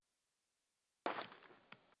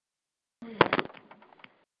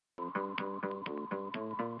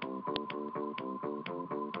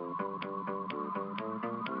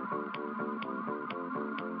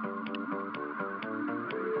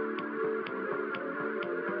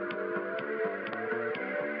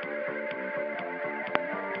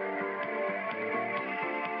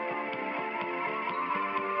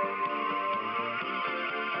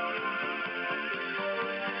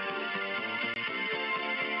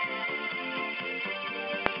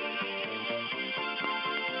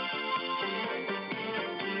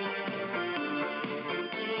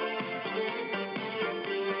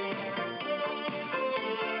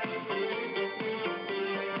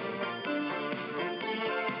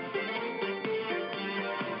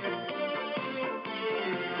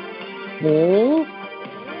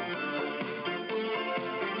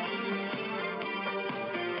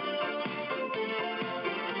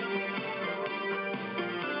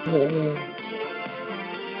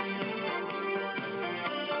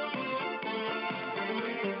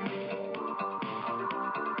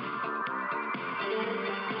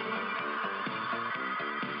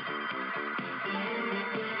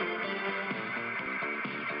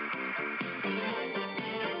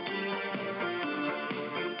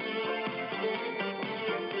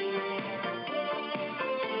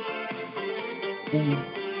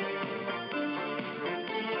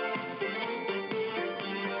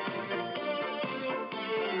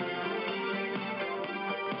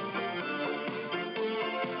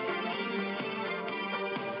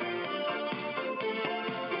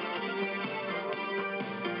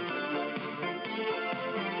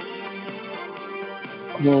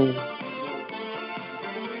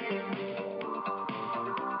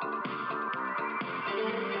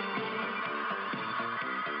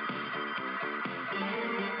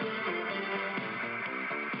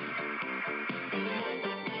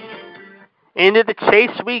Into the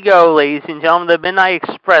chase we go, ladies and gentlemen. The Midnight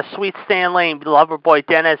Express, Sweet Stan Lane, Loverboy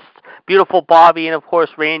Dennis, Beautiful Bobby, and of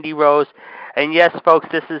course Randy Rose. And yes, folks,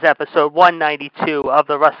 this is episode 192 of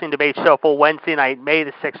the Wrestling Debate Show for Wednesday night, May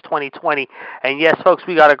the 6th, 2020. And yes, folks,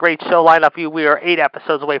 we got a great show lined up for you. We are 8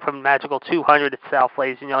 episodes away from magical 200 itself,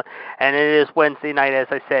 ladies and gentlemen. And it is Wednesday night, as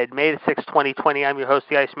I said, May the 6th, 2020. I'm your host,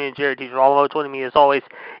 the Iceman, Jared DiGirolamo. Joining me, as always,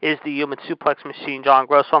 is the Human Suplex Machine, John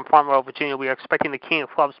Gross from Front Row, Virginia. We are expecting the King of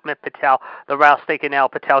Clubs, Smith Patel, the Rouse Steak and Nail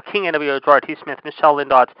Patel, King NWO, Gerard T. Smith, Michelle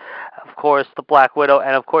Lindarts, of course, the Black Widow,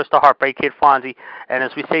 and of course, the Heartbreak Kid, Fonzie. And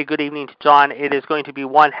as we say good evening to John, it is going to be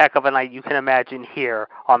one heck of a night you can imagine here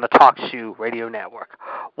on the Talk Shoe Radio Network.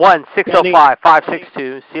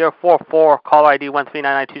 1-605-562-044, caller ID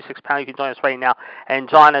 1399261. You can join us right now. And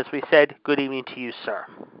John, as we said, good evening to you, sir.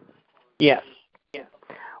 Yes.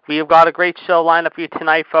 We have got a great show lined up for you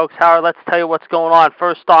tonight, folks. Howard, let's tell you what's going on.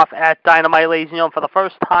 First off, at Dynamite, ladies and gentlemen, for the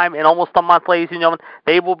first time in almost a month, ladies and gentlemen,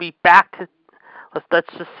 they will be back to, let's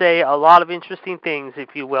just say, a lot of interesting things,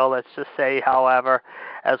 if you will. Let's just say, however,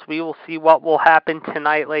 as we will see what will happen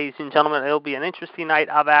tonight, ladies and gentlemen. It'll be an interesting night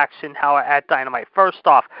of action, Howard, at Dynamite. First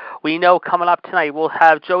off, we know coming up tonight we'll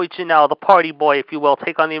have Joey Janelle, the party boy, if you will,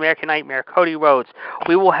 take on the American Nightmare, Cody Rhodes.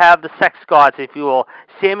 We will have the Sex Gods, if you will,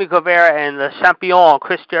 Sammy Guevara and the Champion,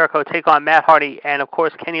 Chris Jericho, take on Matt Hardy and, of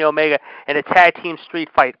course, Kenny Omega in a tag team street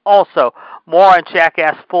fight. Also, more on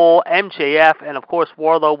Jackass Full, MJF, and, of course,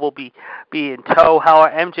 Wardlow will be in tow.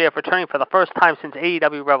 However, MJF returning for the first time since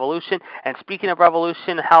AEW Revolution. And speaking of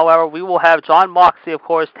Revolution, however, we will have John Moxley, of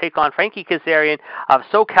course, take on Frankie Kazarian of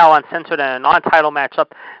SoCal Uncensored in a non-title matchup.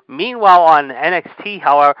 Meanwhile, on NXT,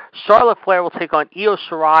 however, Charlotte Flair will take on Io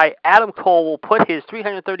Shirai. Adam Cole will put his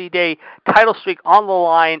 330-day title streak on the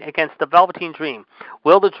line against the Velveteen Dream.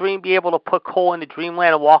 Will the Dream be able to put Cole into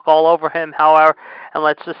Dreamland and walk all over him, however, and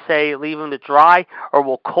let's just say leave him to dry? Or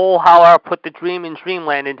will Cole, however, put the Dream in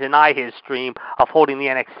Dreamland and deny his dream of holding the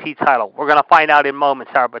NXT title? We're going to find out in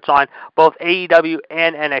moments, however. But, John, both AEW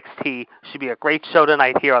and NXT should be a great show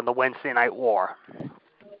tonight here on the Wednesday Night War.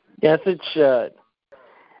 Yes, it should.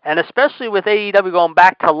 And especially with AEW going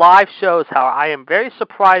back to live shows, however, I am very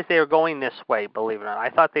surprised they are going this way, believe it or not. I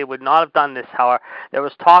thought they would not have done this, however. There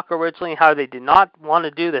was talk originally how they did not want to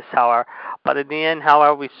do this, however. But in the end,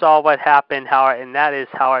 however, we saw what happened, however, and that is,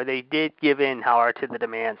 however, they did give in, however, to the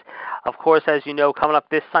demands. Of course, as you know, coming up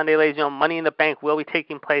this Sunday, ladies and gentlemen, Money in the Bank will be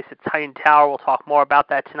taking place at Titan Tower. We'll talk more about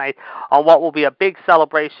that tonight on what will be a big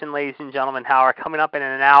celebration, ladies and gentlemen, however, coming up in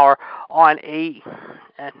an hour on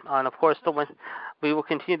of course, We will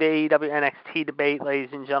continue the AEW NXT debate, ladies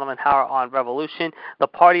and gentlemen, on Revolution. The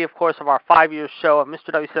party, of course, of our 5-year show of Mr.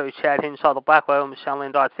 WCW Chad Hinshaw, the Black Widow, Michelle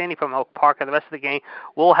Lindard, Sandy from Oak Park, and the rest of the gang.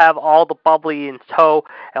 We'll have all the bubbly in tow,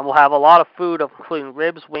 and we'll have a lot of food, including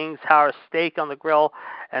ribs, wings, steak on the grill,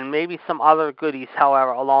 and maybe some other goodies,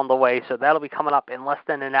 however, along the way. So that'll be coming up in less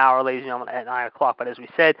than an hour, ladies and gentlemen, at 9 o'clock. But as we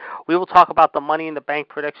said, we will talk about the Money in the Bank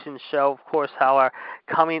prediction show, of course, however,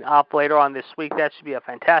 coming up later on this week. That should be a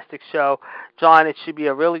fantastic show. John, it should be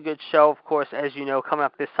a really good show, of course, as you know, coming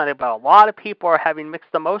up this Sunday. But a lot of people are having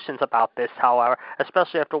mixed emotions about this, however,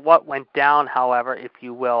 especially after what went down, however, if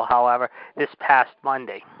you will, this past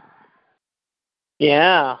Monday.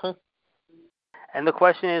 Yeah. And the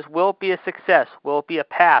question is, will it be a success? Will it be a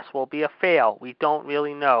pass? Will it be a fail? We don't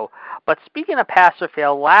really know. But speaking of pass or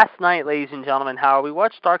fail, last night, ladies and gentlemen, we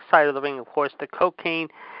watched Dark Side of the Ring, of course, the cocaine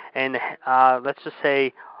and, let's just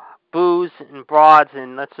say, booze and broads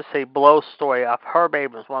and, let's just say, blow story of Herb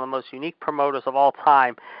Abrams, one of the most unique promoters of all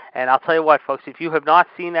time. And I'll tell you what, folks, if you have not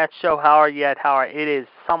seen that show, yet, it is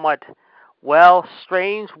somewhat, well,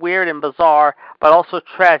 strange, weird, and bizarre, but also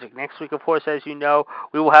tragic. Next week, of course, as you know,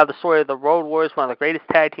 we will have the story of the Road Warriors, one of the greatest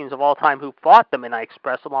tag teams of all time, who fought the Midnight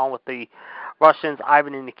Express along with the Russians,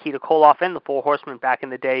 Ivan and Nikita Koloff, and the Four Horsemen back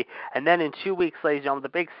in the day. And then in 2 weeks, ladies and gentlemen, the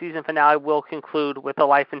big season finale will conclude with the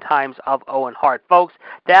life and times of Owen Hart. Folks,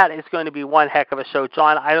 that is going to be one heck of a show.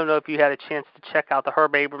 John, I don't know if you had a chance to check out the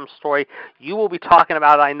Herb Abrams story. You will be talking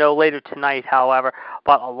about it, I know, later tonight, however.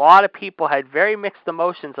 But a lot of people had very mixed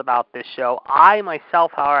emotions about this show. I,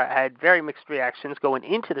 myself, however, had very mixed reactions going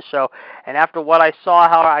into the show. And after what I saw,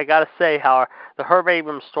 however, I got to say, however, the Herb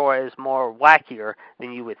Abrams story is more wackier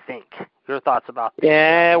than you would think. Your thoughts about this?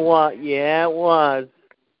 Yeah, it was.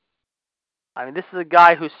 I mean, this is a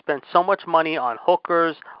guy who spent so much money on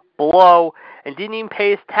hookers, blow, and didn't even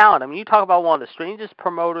pay his talent. I mean, you talk about one of the strangest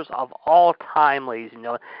promoters of all time, ladies and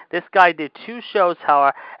gentlemen. This guy did 2 shows,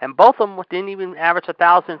 however, and both of them didn't even average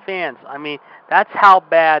 1,000 fans. I mean, that's how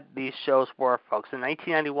bad these shows were, folks. In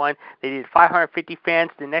 1991, they did 550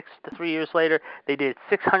 fans. The next 3 years later, they did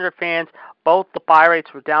 600 fans. Both the buy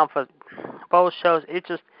rates were down for both shows.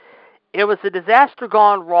 It was a disaster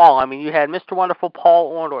gone wrong. I mean, you had Mr. Wonderful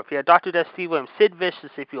Paul Orndorff, you had Dr. Death Steve Williams, Sid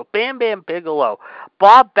Vicious, if you will, Bam Bam Bigelow,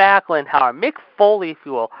 Bob Backlund, Mick Foley, if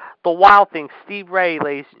you will, The Wild Thing, Steve Ray,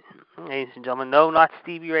 ladies and gentlemen. No, not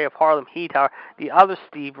Stevie Ray of Harlem Heat, the other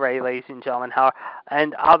Steve Ray, ladies and gentlemen,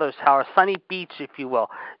 and others, Sunny Beach, if you will.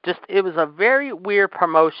 It was a very weird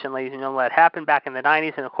promotion, ladies and gentlemen, that happened back in the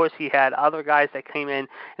 90s, and of course he had other guys that came in,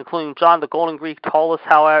 including John the Golden Greek Tollus,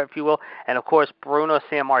 if you will, and of course Bruno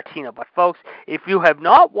Sammartino. But folks, if you have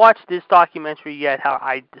not watched this documentary yet,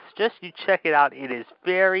 I suggest you check it out. It is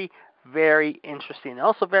very, very interesting, and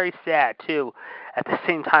also very sad too, at the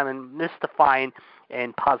same time, and mystifying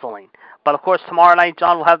and puzzling. But of course, tomorrow night,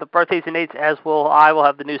 John will have the birthdays and dates, as will I. Will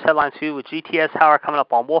have the news headlines for you with GTS coming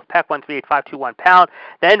up on Wolfpack 138521 pound.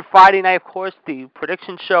 Then Friday night, of course, the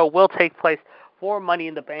prediction show will take place for Money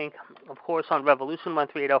in the Bank, of course, on Revolution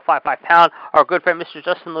 138055 pound. Our good friend Mr.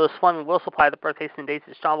 Justin Lewis Fleming will supply the birthdays and dates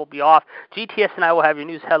as John will be off. GTS and I will have your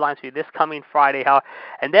news headlines for you this coming Friday,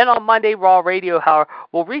 and then on Monday, Raw Radio,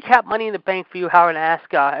 we'll recap Money in the Bank for you, and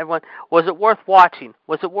ask everyone, was it worth watching?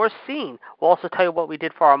 Was it worth seeing? We'll also tell you what we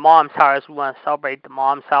did for our moms, as we want to celebrate the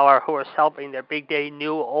moms, who are celebrating their big day,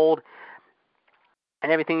 new, old,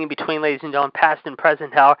 and everything in between, ladies and gentlemen, past and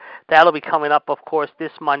present, that'll be coming up, of course,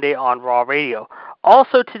 this Monday on Raw Radio.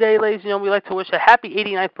 Also today, ladies and gentlemen, we'd like to wish a happy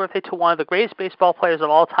 89th birthday to one of the greatest baseball players of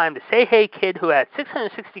all time, the Say Hey Kid, who had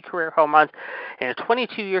 660 career home runs in a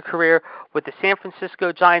 22-year career with the San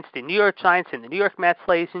Francisco Giants, the New York Giants, and the New York Mets,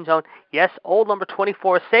 ladies and gentlemen. Yes, old number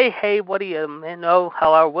 24, Say Hey, what do you know,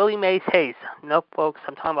 Willie Mays Hayes. No, folks,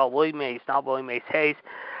 I'm talking about Willie Mays, not Willie Mays Hayes.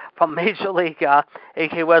 From Major League,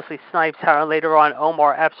 A.K. Wesley Snipes, and later on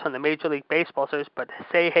Omar Epps from the Major League Baseball series. But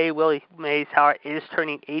Say Hey Willie Mays, is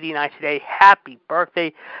turning 89 today. Happy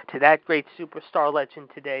birthday to that great superstar legend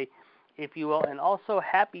today, if you will. And also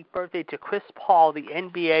happy birthday to Chris Paul, the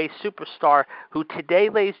NBA superstar, who today,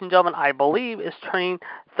 ladies and gentlemen, I believe is turning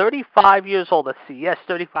 35 years old. Let's see. Yes,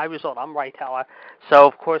 35 years old. I'm right, So,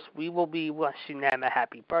 of course, we will be wishing them a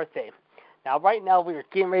happy birthday. Now, right now, we are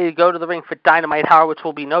getting ready to go to the ring for Dynamite, which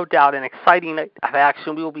will be no doubt an exciting night of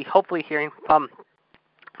action. We will be hopefully hearing from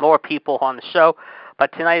more people on the show.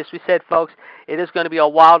 But tonight, as we said, folks, it is going to be a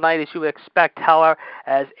wild night, as you would expect,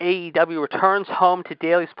 as AEW returns home to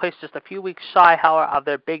Daly's Place just a few weeks shy, of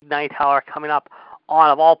their big night, coming up on,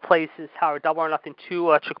 of all places, Howard, Double or Nothing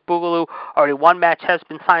 2, Chick Boogaloo. Already one match has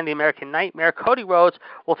been signed, the American Nightmare. Cody Rhodes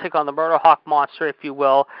will take on the Murder Hawk Monster, if you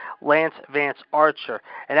will, Lance Vance Archer.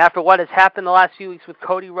 And after what has happened the last few weeks with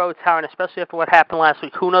Cody Rhodes, Howard, and especially after what happened last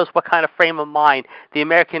week, who knows what kind of frame of mind the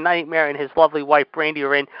American Nightmare and his lovely wife Brandy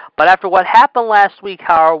are in. But after what happened last week,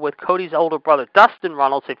 Howard, with Cody's older brother Dustin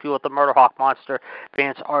Runnels, if you will, the Murder Hawk Monster,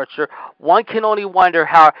 Vance Archer, one can only wonder,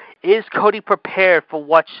 how is Cody prepared for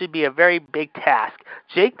what should be a very big task?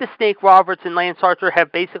 Jake the Snake Roberts and Lance Archer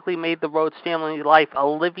have basically made the Rhodes family life a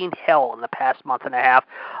living hell in the past month and a half.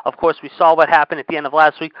 Of course, we saw what happened at the end of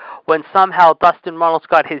last week when somehow Dustin Runnels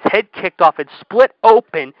got his head kicked off and split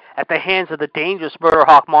open at the hands of the dangerous Murder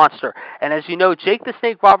Hawk Monster. And as you know, Jake the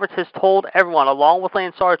Snake Roberts has told everyone, along with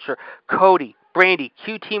Lance Archer, Cody, Brandy,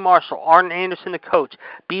 QT Marshall, Arn Anderson, the coach,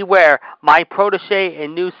 beware, my protege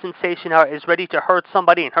and new sensation is ready to hurt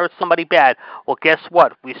somebody and hurt somebody bad. Well, guess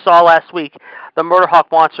what? We saw last week the Murder Hawk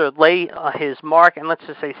Monster lay his mark and, let's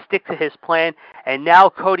just say, stick to his plan. And now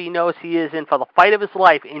Cody knows he is in for the fight of his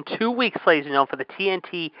life in 2 weeks, ladies and gentlemen, for the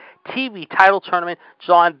TNT TV title tournament.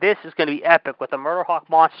 John, this is going to be epic with the Murder Hawk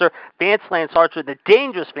Monster, Vance Lance Archer, the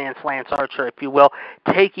dangerous Vance Lance Archer, if you will,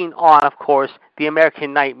 taking on, of course, the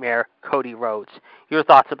American Nightmare, Cody Rhodes. Your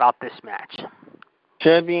thoughts about this match?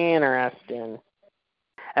 Should be interesting.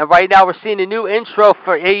 And right now we're seeing a new intro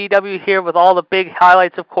for AEW here with all the big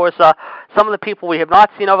highlights, of course. Some of the people we have not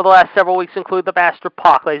seen over the last several weeks include the Bastard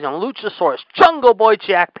Pac, ladies and gentlemen, Luchasaurus, Jungle Boy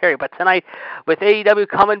Jack Perry. But tonight, with AEW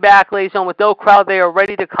coming back, ladies and gentlemen, with no crowd, they are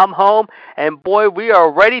ready to come home. And boy, we are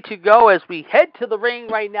ready to go as we head to the ring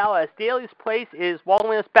right now as Daily's Place is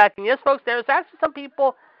welcoming us back. And yes, folks, there's actually some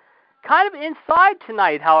people kind of inside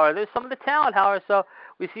tonight, however. There's some of the talent, however. So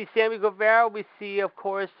we see Sammy Guevara. We see, of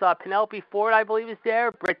course, Penelope Ford, I believe, is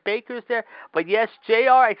there. Britt Baker's there. But yes,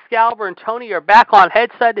 JR, Excalibur, and Tony are back on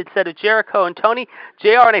headset instead of Jericho and Tony.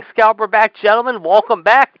 JR and Excalibur back. Gentlemen, welcome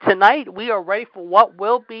back. Tonight, we are ready for what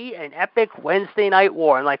will be an epic Wednesday Night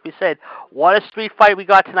War. And like we said, what a street fight we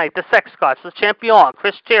got tonight. The Sex Gods, the Champion,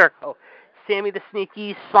 Chris Jericho, Sammy the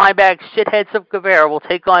Sneaky, Slimebag, Shitheads of Guevara will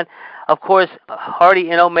take on, of course, Hardy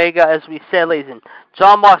and Omega, as we said, ladies and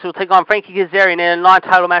John Moxley will take on Frankie Kazarian in a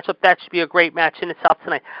non-title matchup. That should be a great match in itself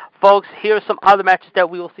tonight. Folks, here are some other matches that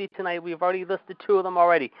we will see tonight. We've already listed 2 of them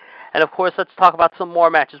already. And, of course, let's talk about some more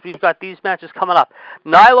matches. We've got these matches coming up.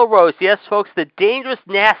 Nyla Rose, yes, folks, the dangerous,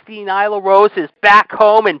 nasty Nyla Rose is back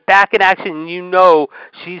home and back in action. You know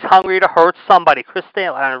she's hungry to hurt somebody. Chris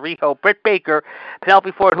Riho, Britt Baker,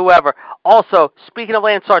 Penelope Ford, whoever. Also, speaking of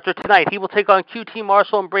Lance Archer, tonight he will take on QT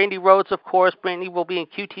Marshall and Brandy Rhodes, of course. Brandy will be in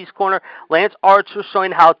QT's corner. Lance Archer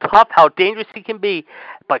showing how tough, how dangerous he can be.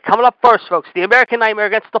 But coming up first, folks, the American Nightmare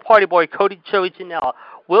against the Party Boy, Cody Joey Janela.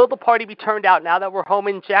 Will the party be turned out now that we're home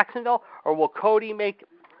in Jacksonville, or will Cody make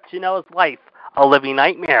Janela's life a living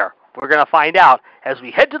nightmare? We're going to find out as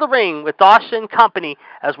we head to the ring with Dasha and company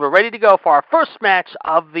as we're ready to go for our first match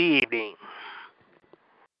of the evening.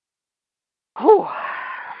 Whew.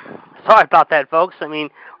 Sorry about that, folks. I mean,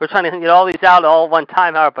 we're trying to get all these out all at one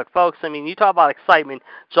time, however. But, folks, I mean, you talk about excitement.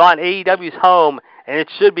 John, AEW's home, and it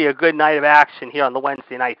should be a good night of action here on the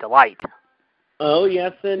Wednesday Night Delight. Oh,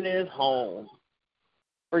 yes, it is home.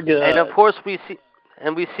 We're good. And, of course, we've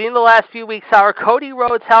seen the last few weeks how Cody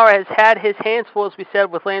Rhodes, has had his hands full, as we said,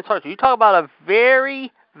 with Lance Archer. You talk about a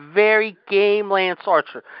very, very game Lance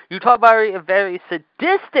Archer. You talk about a very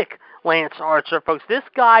sadistic Lance Archer, folks. This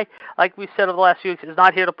guy, like we said over the last few weeks, is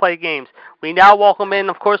not here to play games. We now welcome in,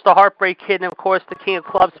 of course, the Heartbreak Kid and, of course, the King of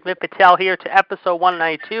Clubs, Smith Patel, here to episode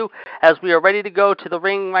 192 as we are ready to go to the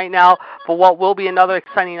ring right now for what will be another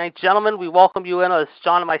exciting night. Gentlemen, we welcome you in as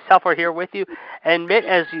John and myself are here with you. And Mitt,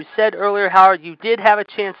 as you said earlier, Howard, you did have a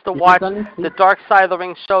chance to watch the Dark Side of the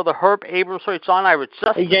Ring show, the Herb Abrams story. John and I were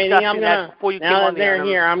just discussing that before you came on the air. Now that they're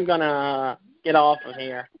here, I'm going to get off of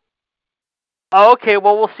here. Okay,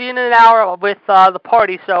 well, we'll see you in an hour with the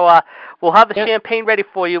party, so we'll have the champagne ready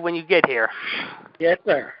for you when you get here. Yes,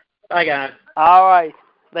 sir. Bye, guys. All right,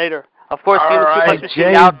 later. Of course, all right,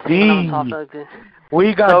 JD.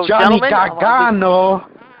 We got Johnny Gargano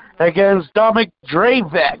against Dominic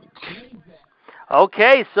Drevek.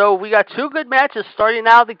 Okay, so we got 2 good matches starting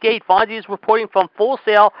out of the gate. Fonzie is reporting from Full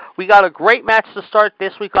Sail. We got a great match to start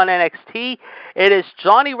this week on NXT. It is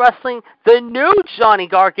Johnny Wrestling, the new Johnny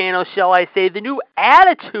Gargano, shall I say, the new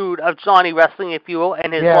attitude of Johnny Wrestling, if you will,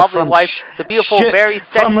 and his lovely wife, the beautiful, very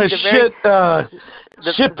sexy,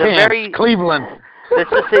 Cleveland. let's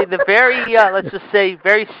just say the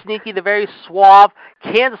very sneaky, the very suave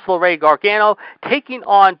Kansas LeRae Gargano taking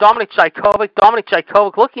on Dominic Dijakovic. Dominic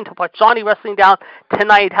Dijakovic looking to put Johnny Wrestling down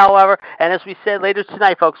tonight, however. And as we said later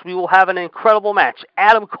tonight, folks, we will have an incredible match.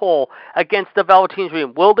 Adam Cole against the Velveteen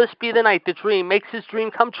Dream. Will this be the night the Dream makes his dream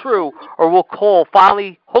come true, or will Cole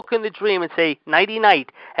finally hook in the Dream and say nighty-night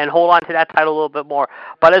and hold on to that title a little bit more?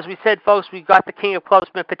 But as we said, folks, we've got the King of Clubs,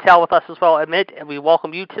 Mitt Patel, with us as well, Amit, and we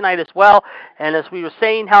welcome you tonight as well. And as we were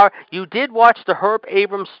saying, Howard, you did watch the Herb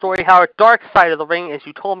Abrams story, Howard, Dark Side of the Ring, as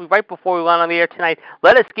you told me right before we went on the air tonight.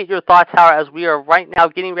 Let us get your thoughts, Howard, as we are right now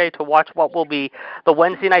getting ready to watch what will be the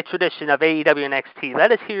Wednesday night tradition of AEW NXT.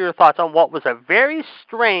 Let us hear your thoughts on what was a very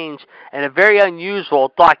strange and a very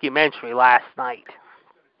unusual documentary last night.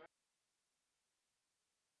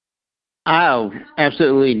 Oh,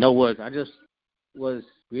 absolutely no words. I just was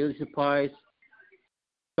really surprised,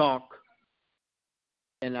 shocked,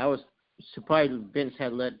 and I was surprised Vince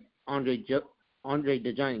had let Andre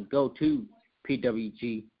the Giant go to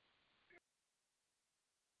PWG.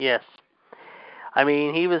 Yes. I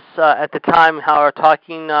mean, he was at the time, Howard,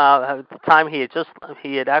 talking. At the time, he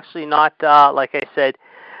had actually not, like I said,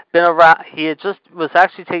 been around. He had just was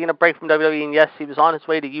actually taking a break from WWE, and yes, he was on his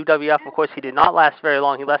way to UWF. Of course, he did not last very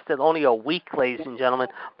long. He lasted only a week, ladies and gentlemen,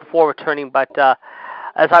 before returning. But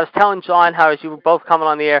as I was telling John, Howard, as you were both coming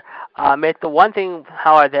on the air, Mitt, the one thing,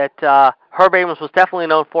 Howard, that Herb Abrams was definitely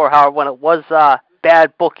known for, Howard, when it was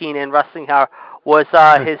bad booking in wrestling, Howard, was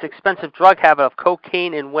his expensive drug habit of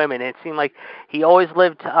cocaine and women. It seemed like he always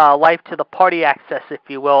lived life to the party access, if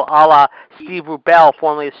you will, a la Steve Rubel,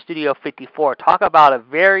 formerly of Studio 54. Talk about a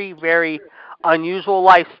very, very unusual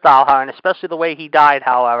lifestyle, Howard, and especially the way he died,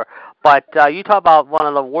 however. But you talk about one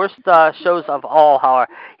of the worst shows of all, Howard.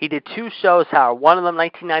 He did two shows, Howard. One of them,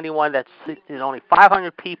 1991, that's only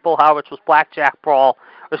 500 people, Howard, which was Blackjack Brawl,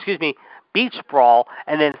 Beach Brawl,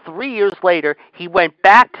 and then 3 years later, he went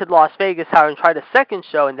back to Las Vegas, Howard, and tried a second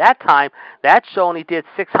show, and that time, that show only did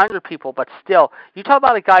 600 people, but still, you talk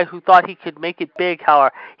about a guy who thought he could make it big,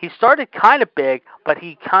 Howard. He started kind of big, but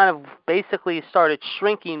he kind of basically started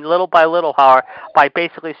shrinking little by little, Howard, by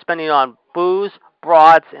basically spending on booze,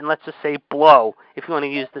 broads, and let's just say blow, if you want to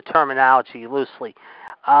use the terminology loosely.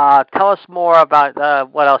 Tell us more about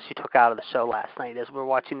what else you took out of the show last night as we're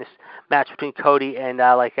watching this match between Cody and,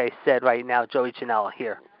 like I said right now, Joey Janela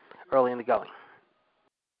here early in the going.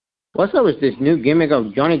 What's up with this new gimmick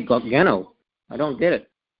of Johnny Gargano? I don't get it.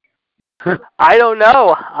 I don't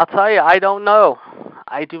know. I'll tell you, I don't know.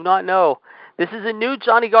 I do not know. This is a new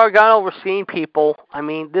Johnny Gargano we're seeing, people. I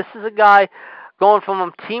mean, this is a guy going from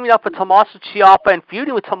him teaming up with Tommaso Ciampa and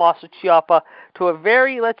feuding with Tommaso Ciampa to a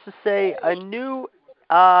very, let's just say, a new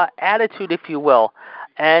attitude, if you will.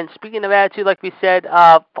 And speaking of attitude, like we said,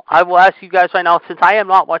 I will ask you guys right now, since I am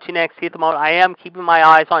not watching NXT at the moment, I am keeping my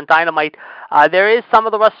eyes on Dynamite. There is some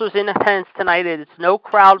of the wrestlers in attendance tonight. It's no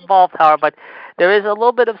crowd involved, however, but there is a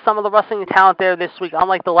little bit of some of the wrestling talent there this week.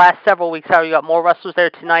 Unlike the last several weeks, however, you got more wrestlers there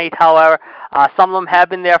tonight, however. Some of them have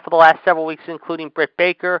been there for the last several weeks, including Britt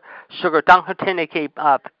Baker, Sugar Dunkerton,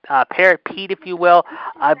 a.k.a. Parrot Pete, if you will.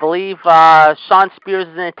 I believe Sean Spears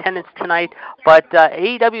is in attendance tonight. But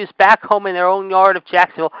AEW is back home in their own yard of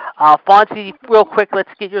Jacksonville. Fonzie, real quick, let's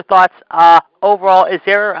get your thoughts. Overall, is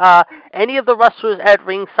there any of the wrestlers at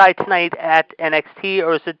ringside tonight at NXT,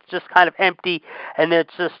 or is it just kind of empty and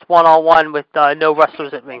it's just one-on-one with no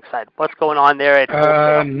wrestlers at ringside? What's going on there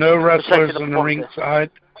at no wrestlers in the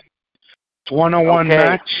ringside. It's one-on-one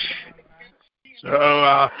match.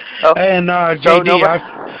 So, and JD, no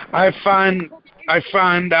I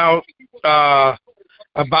find out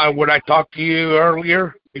about what I talked to you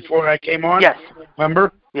earlier before I came on. Yes.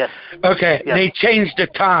 Remember? Yes. Okay. Yes. They changed the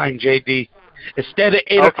time, JD. Instead of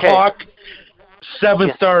 8 o'clock,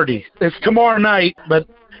 7:30. It's tomorrow night, but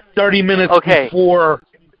 30 minutes before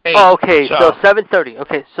 8. Oh, okay. So 7:30.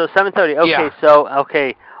 Okay. So 7:30. Okay. Yeah. So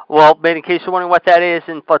okay. Well, in case you're wondering what that is,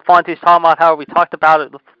 and what Fonte's talking about, how we talked about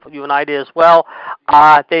it, you and I did as well,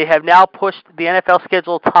 they have now pushed the NFL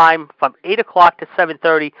schedule time from 8 o'clock to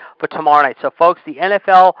 7:30 for tomorrow night. So, folks, the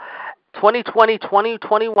NFL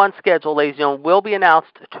 2020-2021 schedule, ladies and gentlemen, will be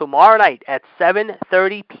announced tomorrow night at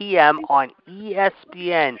 7:30 p.m. on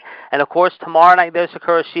ESPN. And, of course, tomorrow night there's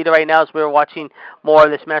Hikaru Shida right now as we're watching more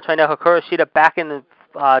of this match right now. Hikaru Shida back in the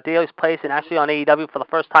Daily's place and actually on AEW for the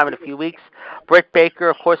first time in a few weeks. Britt Baker,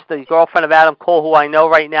 of course, the girlfriend of Adam Cole, who I know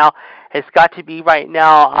right now has got to be right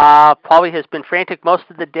now, probably has been frantic most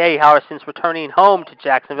of the day, Howard, since returning home to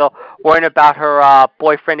Jacksonville, worrying about her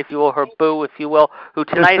boyfriend, if you will, her boo, if you will, who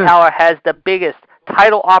tonight, Howard, has the biggest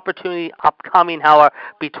title opportunity upcoming, however,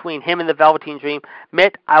 between him and the Velveteen Dream.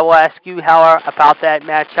 Mitt, I will ask you, however, about that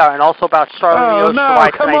match, however, and also about Charlotte Rio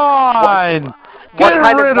Shirai come tonight. on! Get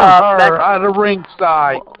rid of her out of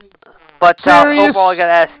ringside. But overall,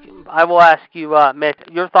 I will ask you, Mick,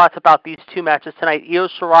 your thoughts about these two matches tonight: Io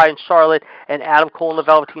Shirai and Charlotte, and Adam Cole and the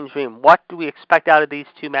Velveteen Dream. What do we expect out of these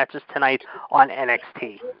two matches tonight on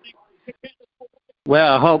NXT?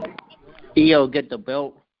 Well, I hope Io get the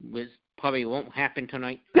belt, which probably won't happen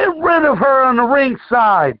tonight. Get rid of her on the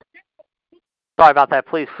ringside. Sorry about that.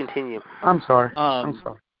 Please continue. I'm sorry. I'm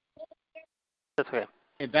sorry. That's okay.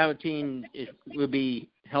 And Velveteen will be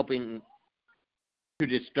helping to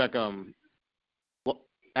distract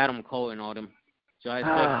Adam Cole and all them. So I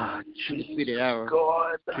expect defeated Arrow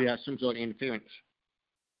to have some sort of interference.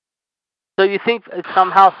 So you think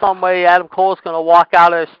somehow, some way, Adam Cole is going to walk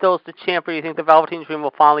out of still as the champ, or you think the Velveteen Dream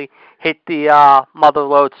will finally hit the mother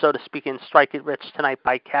lode, so to speak, and strike it rich tonight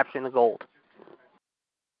by capturing the gold?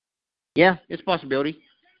 Yeah, it's a possibility.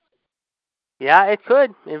 Yeah, it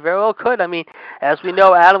could. It very well could. I mean, as we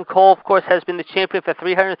know, Adam Cole, of course, has been the champion for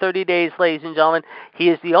 330 days, ladies and gentlemen. He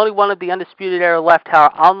is the only one of the Undisputed Era left,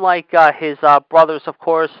 however, unlike his brothers, of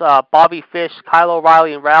course, Bobby Fish, Kyle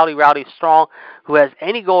O'Reilly, and Rowdy Strong, who has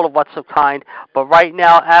any gold of what's of kind. But right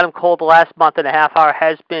now, Adam Cole, the last month and a half, hour,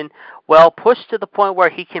 has been, well, pushed to the point where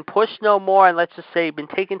he can push no more, and let's just say been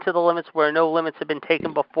taken to the limits where no limits have been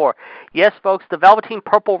taken before. Yes, folks, the Velveteen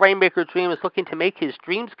Purple Rainmaker Dream is looking to make his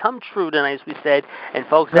dreams come true tonight, as we said, and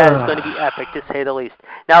folks, that is going to be epic, to say the least.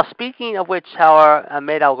 Now, speaking of which, however,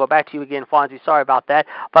 Mitt, I'll go back to you again, Fonzie, sorry about that,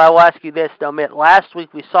 but I will ask you this, though, Mitt. Last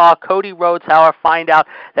week we saw Cody Rhodes, however, find out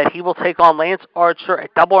that he will take on Lance Archer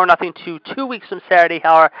at Double or Nothing 2 weeks from Saturday,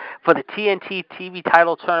 however, for the TNT TV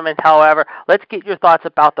title tournament. However, let's get your thoughts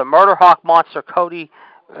about the Murder Hawk Monster Cody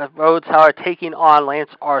Rhodes, however, taking on Lance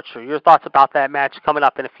Archer. Your thoughts about that match coming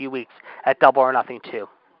up in a few weeks at Double or Nothing 2.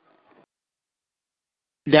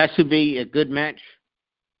 That should be a good match,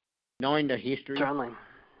 knowing the history. Certainly.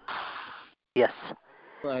 Yes.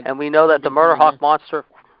 But and we know that the Murder Hawk Monster...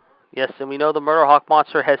 Yes, and we know the Murder Hawk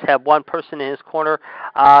Monster has had one person in his corner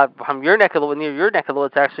from your neck of the woods, near your neck of the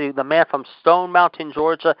woods, actually, the man from Stone Mountain,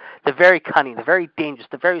 Georgia, the very cunning, the very dangerous,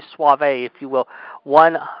 the very suave, if you will,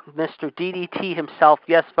 one Mr. DDT himself.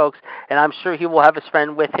 Yes, folks, and I'm sure he will have his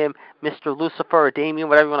friend with him, Mr. Lucifer or Damien,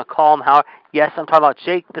 whatever you want to call him. Yes, I'm talking about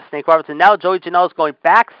Jake the Snake Roberts. And now Joey Janela is going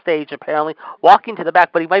backstage, apparently, walking to the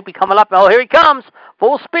back, but he might be coming up. Oh, here he comes,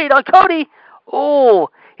 full speed on Cody. Oh,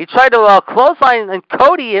 he tried to clothesline and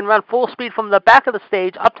Cody and run full speed from the back of the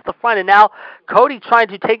stage up to the front, and now Cody trying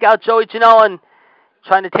to take out Joey Janela and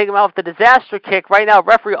trying to take him out with the disaster kick. Right now,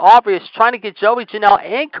 referee Aubrey is trying to get Joey Janela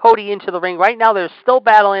and Cody into the ring. Right now, they're still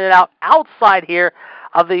battling it out outside here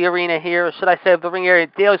of the arena here, or should I say of the ring area.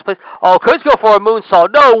 Daly's place. Oh, Cody's going for a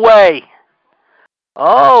moonsault. No way.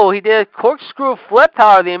 Oh, he did a corkscrew flip,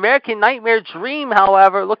 however. The American Nightmare Dream,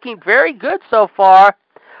 however, looking very good so far.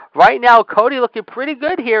 Right now, Cody looking pretty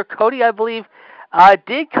good here. Cody, I believe,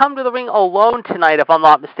 did come to the ring alone tonight, if I'm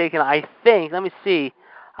not mistaken, I think. Let me see.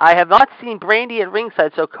 I have not seen Brandy at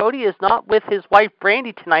ringside, so Cody is not with his wife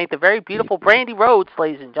Brandy tonight, the very beautiful Brandy Rhodes,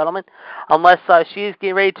 ladies and gentlemen, unless she is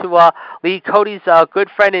getting ready to lead Cody's good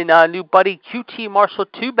friend and new buddy QT Marshall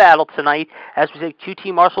to battle tonight. As we said,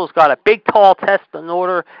 QT Marshall's got a big, tall test in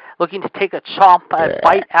order, looking to take a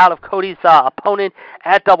bite out of Cody's opponent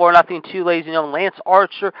at Double or Nothing 2, ladies and gentlemen, Lance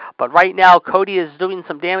Archer. But right now, Cody is doing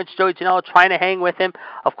some damage. Joey Janela trying to hang with him.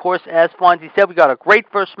 Of course, as Fonzie said, we got a great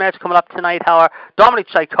first match coming up tonight. However, Dominic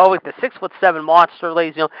Chykovic, the 6'7" monster,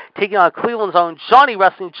 ladies and gentlemen, taking on Cleveland's own Johnny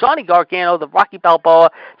Wrestling, Johnny Gargano, the Rocky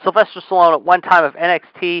Balboa, Sylvester Stallone at one time of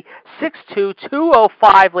NXT, 6'2",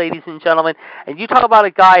 205, ladies and gentlemen. And you talk about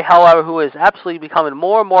a guy, however, who is absolutely becoming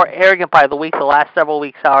more and more arrogant by the week, the last several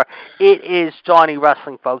weeks, however. It is Johnny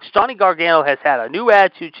Wrestling, folks. Johnny Gargano has had a new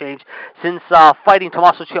attitude change since fighting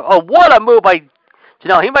Tommaso Ciampa. Oh, what a move by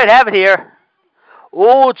Janelle. He might have it here.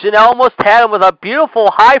 Oh, Janelle almost had him with a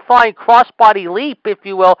beautiful high-flying crossbody leap, if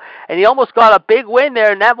you will, and he almost got a big win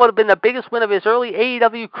there, and that would have been the biggest win of his early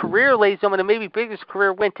AEW career, ladies and gentlemen, and maybe biggest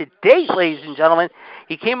career win to date, ladies and gentlemen.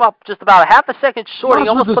 He came up just about a half a second short. He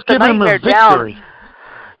almost put the Nightmare down.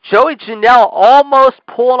 Joey Janela almost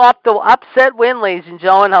pulling off the upset win, ladies and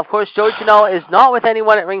gentlemen. Of course, Joey Janela is not with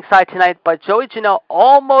anyone at ringside tonight, but Joey Janela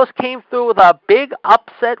almost came through with a big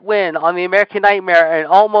upset win on the American Nightmare and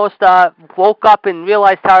almost woke up and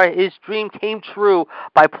realized how his dream came true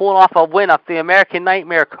by pulling off a win off the American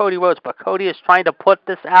Nightmare, Cody Rhodes. But Cody is trying to put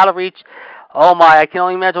this out of reach. Oh, my, I can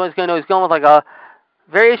only imagine what he's going to do. He's going with like a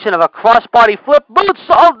variation of a crossbody flip boots.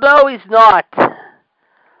 Oh, no, he's not.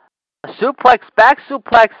 A suplex, back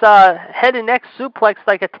suplex, head and neck suplex,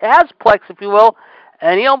 like a Tazplex, if you will.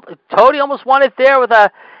 And Cody almost won it there with a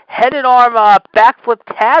head and arm backflip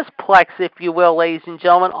Tazplex, if you will, ladies and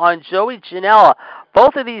gentlemen, on Joey Janela.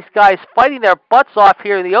 Both of these guys fighting their butts off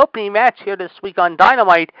here in the opening match here this week on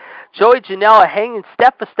Dynamite. Joey Janela hanging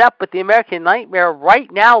step for step with the American Nightmare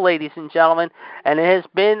right now, ladies and gentlemen. And it has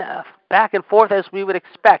been back and forth as we would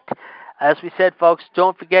expect. As we said, folks,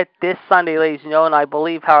 don't forget this Sunday, ladies and gentlemen, I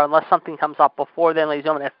believe, unless something comes up before then, ladies and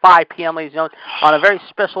gentlemen, at 5 p.m., ladies and gentlemen, on a very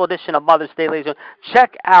special edition of Mother's Day, ladies and gentlemen.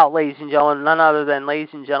 Check out, ladies and gentlemen, none other than, ladies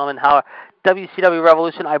and gentlemen, how WCW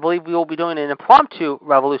Revolution, I believe we will be doing an impromptu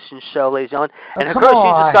Revolution show, ladies and gentlemen. And of course,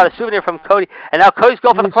 you just got a souvenir from Cody. And now Cody's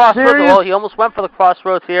going for the crossroads. Well, he almost went for the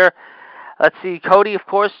crossroads here. Let's see, Cody, of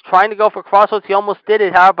course, trying to go for crossroads. He almost did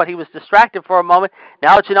it, however, but he was distracted for a moment.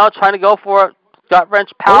 Now Janelle trying to go for a gut-wrench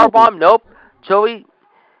powerbomb. Nope. Cody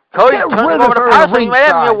turns over to power, so he might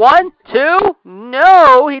have him here. 1, 2.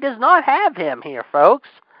 No, he does not have him here, folks.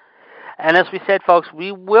 And as we said, folks,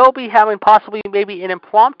 we will be having possibly maybe an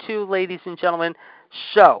impromptu, ladies and gentlemen,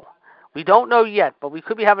 show. We don't know yet, but we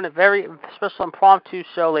could be having a very special impromptu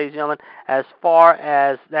show, ladies and gentlemen, as far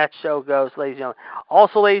as that show goes, ladies and gentlemen.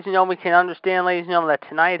 Also, ladies and gentlemen, we can understand, ladies and gentlemen, that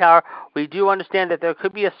tonight, however, we do understand that there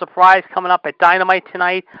could be a surprise coming up at Dynamite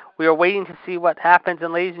tonight. We are waiting to see what happens,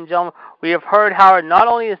 and ladies and gentlemen, we have heard, however, not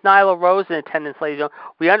only is Nyla Rose in attendance, ladies and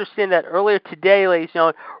gentlemen, we understand that earlier today, ladies and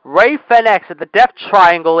gentlemen, Ray Fenix at the Death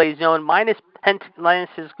Triangle, ladies and gentlemen, minus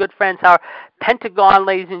his good friends, however, Pentagon,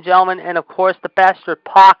 ladies and gentlemen, and of course the Bastard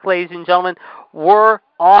Pac, ladies and gentlemen, were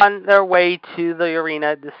on their way to the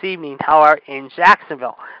arena this evening, however, in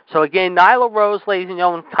Jacksonville. So again, Nyla Rose, ladies and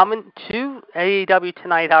gentlemen, coming to AEW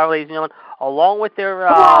tonight, however, ladies and gentlemen, along with their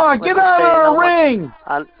come on, get out of the ring.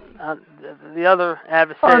 The other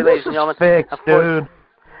adversary, ladies and gentlemen, fixed, of course, dude.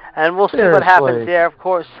 And we'll see what happens there, of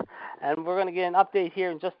course. And we're going to get an update here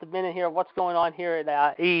in just a minute here of what's going on here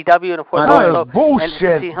at AEW. And, of course, also,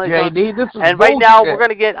 bullshit, JD. This is and right now, we're going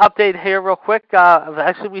to get an update here real quick.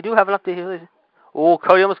 Actually, we do have an update here. Oh,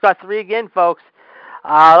 Cody almost got 3 again, folks.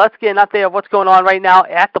 Let's get an update of what's going on right now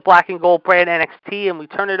at the Black and Gold brand NXT. And we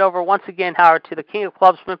turn it over once again, Howard, to the King of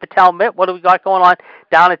Clubs, Smith Patel. Mitt, what do we got going on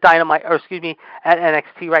down at Dynamite, or excuse me, at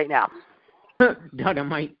NXT right now?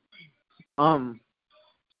 Dynamite.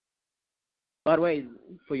 By the way,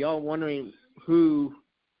 for y'all wondering who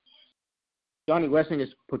Johnny Wrestling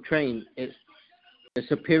is portraying, it's the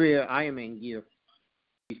Superior Iron Man gear.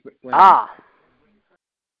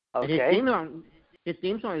 Okay. His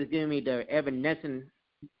theme song is giving me the Evanescence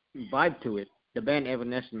vibe to it, the band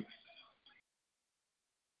Evanescence.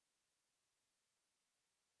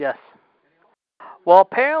 Yes. Well,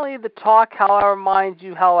 apparently the talk, however, mind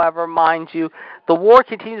you, the war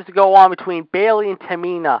continues to go on between Bayley and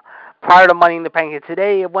Tamina prior to Money in the Bank. And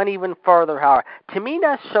today it went even further, however.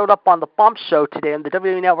 Tamina showed up on the Bump Show today on the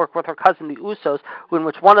WWE Network with her cousin, the Usos, in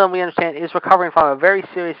which one of them, we understand, is recovering from a very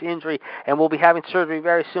serious injury and will be having surgery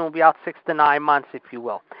very soon. Will be out 6 to 9 months, if you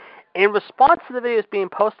will. In response to the videos being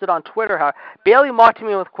posted on Twitter, however, Bayley mocked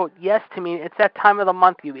Tamina with, quote, "Yes, Tamina, it's that time of the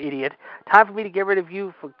month, you idiot. Time for me to get rid of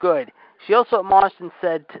you for good." She also admonished and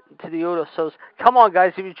said to the Usos, "Come on,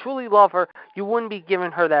 guys, if you truly love her, you wouldn't be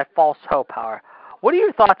giving her that false hope," however. What are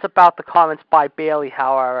your thoughts about the comments by Bayley,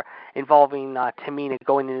 however, involving Tamina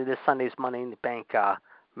going into this Sunday's Money in the Bank,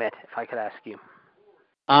 Mitt, if I could ask you?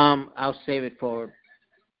 I'll save it for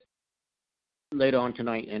later on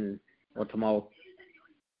tonight or tomorrow.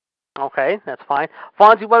 Okay, that's fine.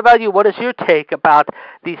 Fonzie, what about you? What is your take about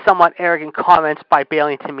the somewhat arrogant comments by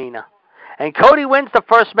Bayley and Tamina? And Cody wins the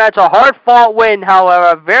first match, a hard-fought win,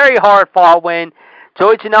 however, a very hard-fought win.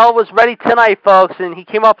 Joey Janela was ready tonight, folks, and he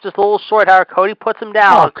came up just a little short. However, Cody puts him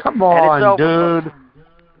down. Oh, come on, dude.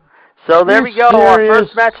 So there we go. Our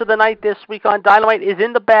first match of the night this week on Dynamite is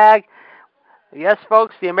in the bag. Yes,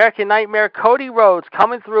 folks, the American Nightmare, Cody Rhodes,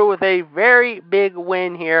 coming through with a very big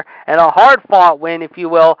win here, and a hard-fought win, if you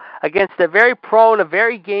will, against a very prone, a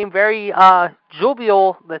very game, very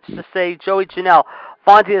jovial, let's just say, Joey Janela.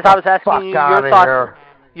 Fonzie, as I was asking you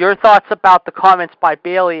your thoughts about the comments by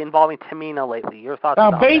Bayley involving Tamina lately. Your thoughts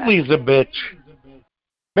about Bayley's that. a bitch.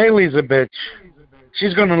 Bayley's a bitch.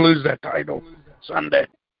 She's going to lose that title Sunday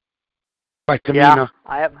by Tamina.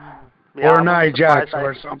 Or Nia Jax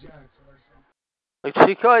or something.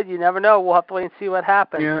 She could. You never know. We'll have to wait and see what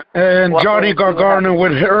happens. Yeah, and Johnny Gargano,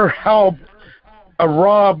 with her help,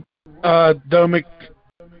 rob Dominik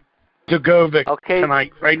Dijakovic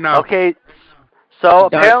tonight, right now. Okay. So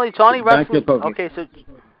apparently Johnny Wrestling. So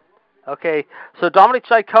Dominik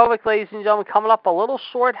Dijakovic, ladies and gentlemen, coming up a little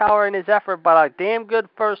short, however, in his effort, but a damn good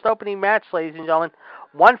first opening match, ladies and gentlemen.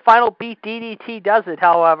 One final beat DDT does it,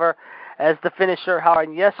 however, as the finisher, Howard.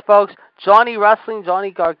 And yes, folks, Johnny Wrestling,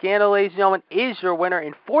 Johnny Gargano, ladies and gentlemen, is your winner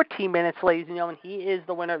in 14 minutes, ladies and gentlemen. He is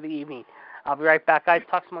the winner of the evening. I'll be right back, guys.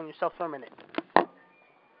 Talk among yourselves for a minute.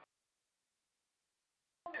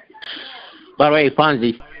 By the way,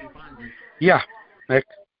 Fonzie. Yeah, Nick.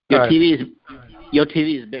 Your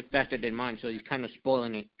TV is a bit faster than mine, so he's kind of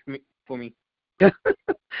spoiling it for me.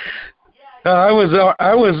 I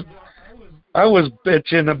was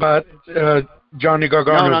bitching about Johnny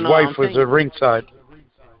Gargano's wife was at ringside.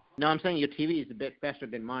 No, I'm saying your TV is a bit faster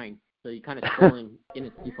than mine, so you're kind of spoiling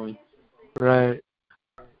it for me. Right.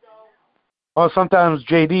 Well, sometimes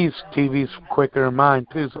JD's TV's quicker than mine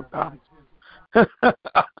too. Sometimes.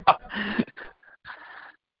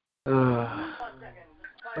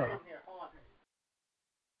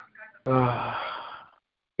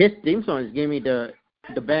 His theme song is giving me the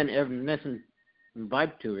band Evanescence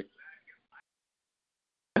vibe to it.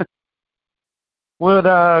 What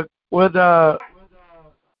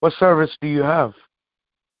service do you have?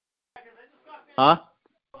 Huh?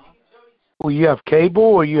 Well, you have cable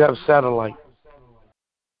or you have satellite?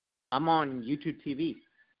 I'm on YouTube TV.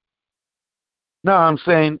 No, I'm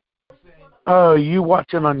saying, oh, you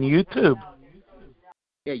watching on YouTube?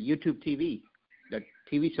 Yeah, YouTube TV, the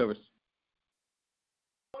TV service.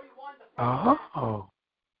 Oh,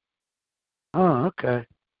 okay.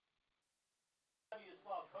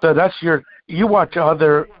 So that's you watch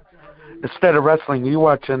other, instead of wrestling, you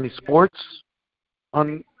watch any sports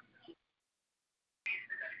on?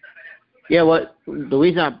 Yeah, the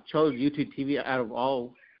reason I chose YouTube TV out of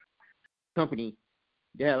all company,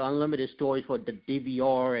 they have unlimited storage for the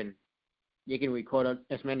DVR, and you can record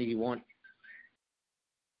as many as you want.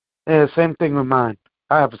 Yeah, same thing with mine.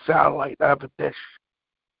 I have a satellite, I have a dish.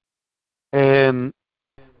 And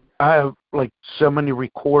I have like so many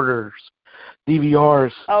recorders,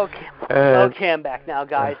 DVRs. Okay, I'm back now,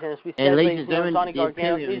 guys. And as we said, ladies and gentlemen, Johnny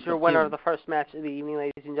Gargano is your winner of the first match of the evening,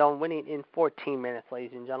 ladies and gentlemen, winning in 14 minutes,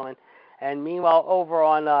 ladies and gentlemen. And meanwhile, over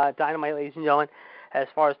on Dynamite, ladies and gentlemen, as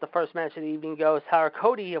far as the first match of the evening goes, Howard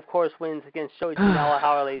Cody, of course, wins against Joey Janela,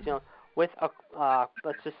 Howard, ladies and gentlemen, with a,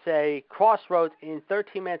 let's just say, crossroads in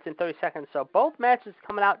 13 minutes and 30 seconds. So both matches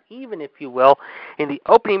coming out even, if you will, in the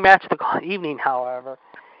opening match of the evening, however,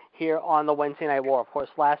 here on the Wednesday Night War. Of course,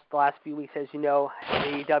 the last few weeks, as you know,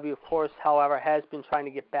 AEW, of course, however, has been trying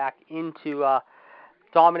to get back into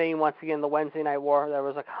dominating once again the Wednesday Night War. There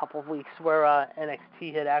was a couple of weeks where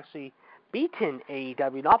NXT had actually beaten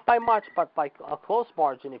AEW, not by much, but by a close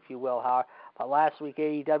margin, if you will, Howard. But last week,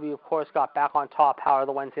 AEW, of course, got back on top, Howard,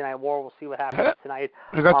 the Wednesday Night War. We'll see what happens tonight.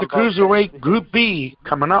 We got the Cruiserweight Group B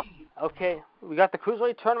coming up. Okay, we got the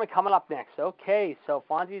Cruiserweight Tournament coming up next. Okay, so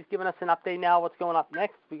Fonzie's giving us an update now what's going up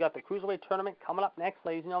next. We got the Cruiserweight Tournament coming up next,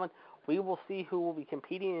 ladies and gentlemen. We will see who will be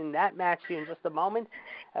competing in that match here in just a moment,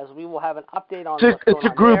 as we will have an update on what's going on there. It's a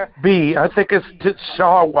Group B. I think it's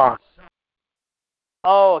Tozawa.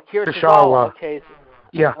 Oh, Akira Tozawa. Okay.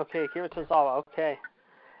 Yeah. Okay, Akira Tozawa. Okay.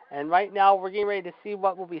 And right now, we're getting ready to see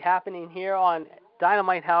what will be happening here on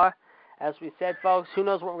Dynamite, Howard. As we said, folks, who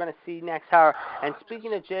knows what we're going to see next, Howard. And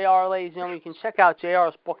speaking of JR, ladies and gentlemen, you can check out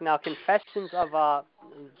JR's book now, Confessions of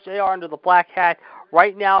JR Under the Black Hat.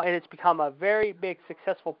 Right now, it has become a very big,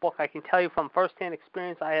 successful book. I can tell you from firsthand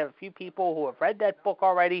experience, I have a few people who have read that book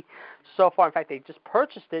already so far. In fact, they just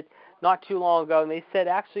purchased it not too long ago, and they said,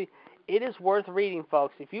 actually, it is worth reading,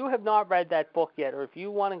 folks. If you have not read that book yet, or if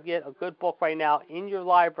you want to get a good book right now in your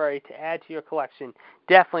library to add to your collection,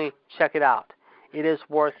 definitely check it out. It is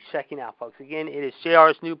worth checking out, folks. Again, it is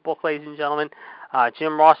JR's new book, ladies and gentlemen.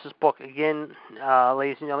 Jim Ross's book, again,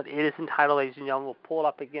 ladies and gentlemen. It is entitled, ladies and gentlemen. We'll pull it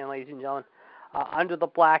up again, ladies and gentlemen. Under the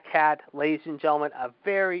Black Hat, ladies and gentlemen. A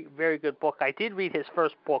very, very good book. I did read his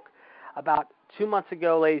first book about 2 months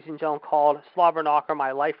ago, ladies and gentlemen, called Slobber Knocker,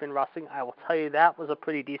 My Life in Wrestling. I will tell you that was a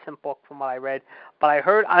pretty decent book from what I read. But I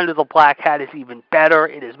heard Under the Black Hat is even better.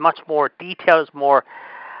 It is much more detailed, it's more,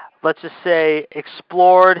 let's just say,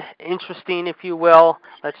 explored, interesting, if you will,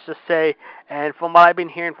 let's just say. And from what I've been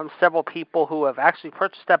hearing from several people who have actually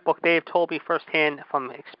purchased that book, they have told me firsthand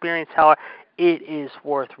from experience how it is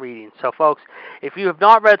worth reading. So, folks, if you have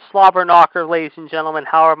not read Slobber Knocker, ladies and gentlemen,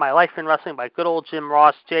 however, My Life in Wrestling by good old Jim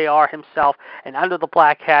Ross, JR himself, and Under the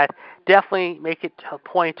Black Hat, definitely make it a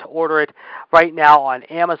point to order it right now on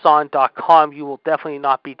Amazon.com. You will definitely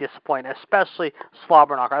not be disappointed, especially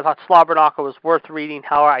Slobber Knocker. I thought Slobber Knocker was worth reading.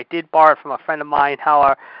 However, I did borrow it from a friend of mine,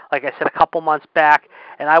 however, like I said, a couple months back,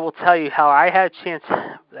 and I will tell you how I had a chance,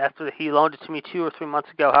 after he loaned it to me 2 or 3 months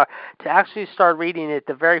ago, to actually start reading it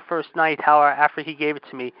the very first night, however, after he gave it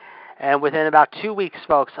to me. And within about 2 weeks,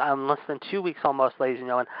 folks, less than 2 weeks almost, ladies and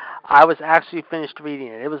gentlemen, I was actually finished reading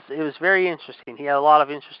it. It was very interesting. He had a lot of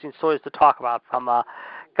interesting stories to talk about from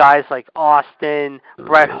guys like Austin,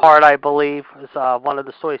 Bret Hart, I believe, was one of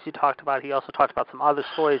the stories he talked about. He also talked about some other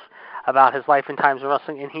stories about his life and times in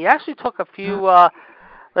wrestling. And he actually took a few,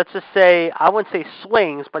 let's just say, I wouldn't say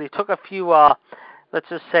swings, but he took a few, let's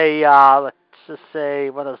just say,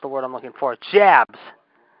 what is the word I'm looking for? Jabs.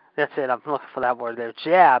 That's it. I'm looking for that word there.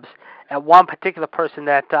 Jabs at one particular person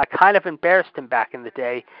that kind of embarrassed him back in the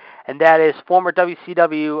day, and that is former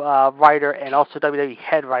WCW writer and also WWE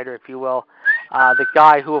head writer, if you will, the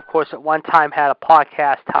guy who, of course, at one time had a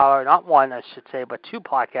podcast, however, not one, I should say, but two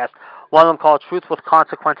podcasts. One of them called Truth with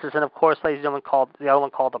Consequences, and, of course, ladies and gentlemen, the other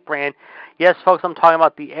one called The Brand. Yes, folks, I'm talking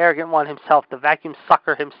about the arrogant one himself, the vacuum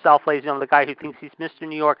sucker himself, ladies and gentlemen, the guy who thinks he's Mr.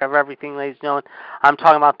 New York of everything, ladies and gentlemen. I'm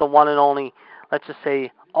talking about the one and only, let's just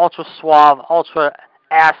say, ultra suave, ultra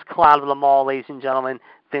ass clown of them all, ladies and gentlemen,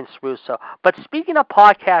 Vince Russo. But speaking of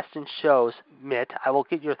podcasts and shows, Mitt, I will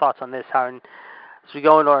get your thoughts on this, Howard, as we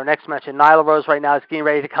go into our next match. And Nyla Rose right now is getting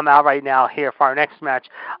ready to come out right now here for our next match.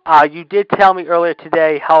 You did tell me earlier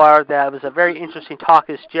today, however, that it was a very interesting Talk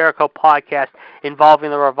is Jericho podcast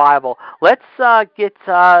involving the Revival. Let's get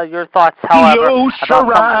your thoughts, however,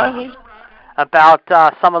 about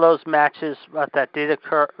some of those matches that did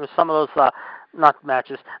occur, some of those not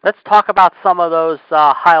matches. Let's talk about some of those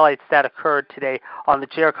highlights that occurred today on the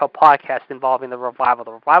Jericho podcast involving the Revival.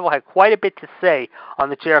 The Revival had quite a bit to say on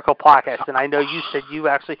the Jericho podcast, and I know you said you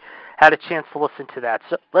actually had a chance to listen to that.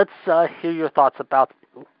 So let's hear your thoughts about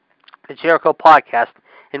the Jericho podcast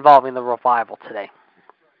involving the Revival today.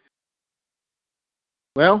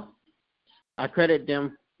 Well, I credit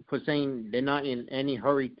them for saying they're not in any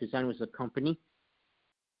hurry to sign with the company.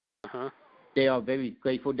 They are very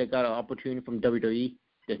grateful they got an opportunity from WWE.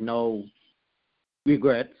 There's no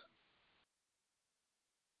regrets.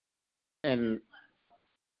 And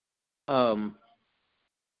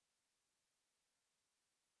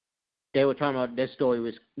they were talking about their story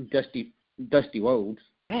with Dusty Rhodes.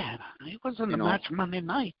 Yeah, it wasn't a match Monday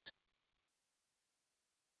night.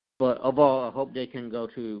 But overall, I hope they can go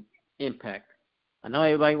to Impact. I know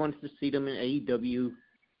everybody wants to see them in AEW,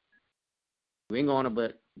 Ring of Honor,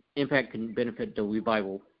 but Impact can benefit the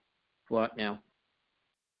Revival right now.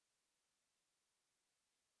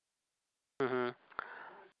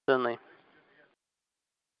 Certainly.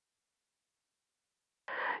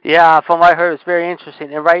 Yeah, from what I heard, it's very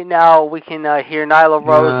interesting. And right now, we can hear Nyla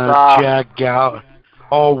Rose. Jack Gow,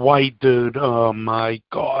 all white dude. Oh my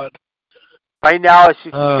God. Right now, as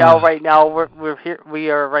you can tell, right now we're here. We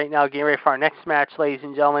are right now getting ready for our next match, ladies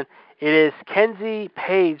and gentlemen. It is Kenzie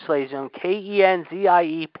Page, ladies and gentlemen,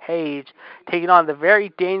 Kenzie Page, taking on the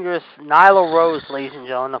very dangerous Nyla Rose, ladies and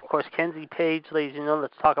gentlemen. Of course, Kenzie Page, ladies and gentlemen,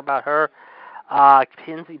 let's talk about her.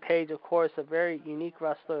 Kenzie Page, of course, a very unique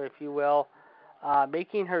wrestler, if you will,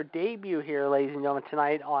 making her debut here, ladies and gentlemen,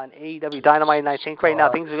 tonight on AEW Dynamite. And I think right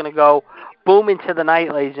now things are going to go boom into the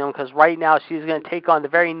night, ladies and gentlemen, because right now she's going to take on the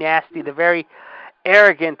very nasty, the very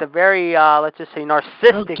arrogant, the very, let's just say,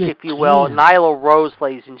 narcissistic, if you will, Nyla Rose,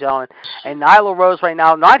 ladies and gentlemen. And Nyla Rose right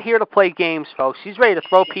now, not here to play games, folks. She's ready to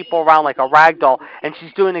throw people around like a rag doll, and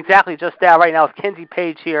she's doing exactly just that right now with Kenzie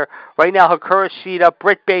Page here. Right now, Hikaru Shida,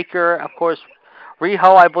 Britt Baker, of course,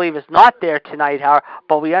 Riho, I believe, is not there tonight, however,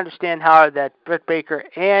 but we understand, however, that Britt Baker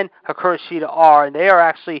and Hikaru Shida are, and they are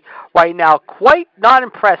actually right now quite not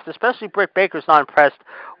impressed, especially Britt Baker's not impressed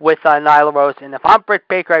with Nyla Rose. And if I'm Britt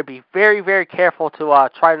Baker, I'd be very, very careful to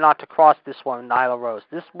try not to cross this woman, Nyla Rose.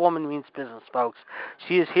 This woman means business, folks.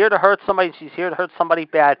 She is here to hurt somebody. She's here to hurt somebody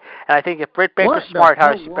bad. And I think if Britt Baker's smart,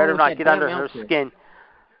 however, she better not get under her skin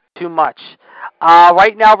too much.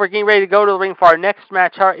 Right now, we're getting ready to go to the ring for our next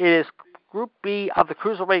match. It is Group B of the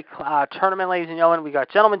Cruiserweight tournament, ladies and gentlemen. We got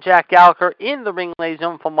Gentleman Jack Gallagher in the ring, ladies and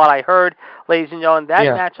gentlemen, from what I heard, ladies and gentlemen. That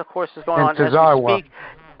match, of course, is going on as we speak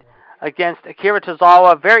against Akira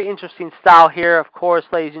Tozawa. Very interesting style here, of course,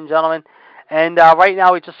 ladies and gentlemen. And right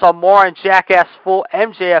now we just saw more on Jackass Fool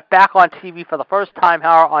MJF back on TV for the first time,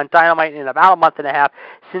 however, on Dynamite in about a month and a half,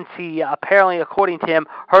 since he apparently, according to him,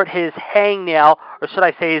 hurt his hangnail, or should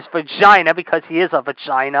I say his vagina, because he is a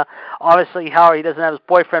vagina. Obviously, however, he doesn't have his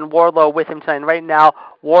boyfriend Wardlow with him tonight. And right now,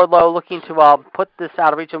 Wardlow looking to put this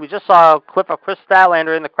out of reach. And we just saw a clip of Chris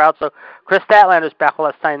Statlander in the crowd, so Chris Statlander's back with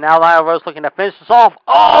us tonight. Now Nyla Rose looking to finish this off.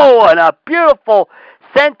 Oh, and a beautiful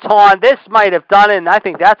senton. This might have done it, and I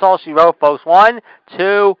think that's all she wrote, folks. 1,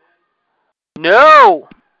 2, no!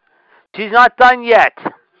 She's not done yet.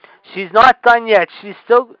 She's not done yet. She's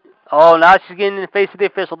still... Oh, now she's getting in the face of the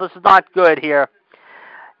official. This is not good here.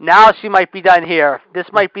 Now she might be done here. This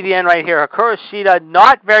might be the end right here. Hikaru Shida,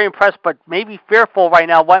 not very impressed, but maybe fearful right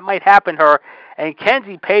now what might happen to her. And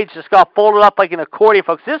Kenzie Page just got folded up like an accordion,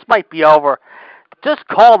 folks. This might be over. Just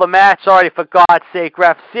call the match already, for God's sake,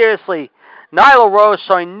 ref. Seriously. Nyla Rose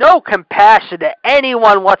showing no compassion to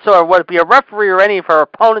anyone whatsoever, whether it be a referee or any of her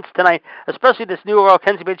opponents tonight, especially this new girl,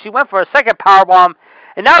 Kenzie Page. She went for a second powerbomb,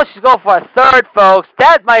 and now she's going for a third, folks.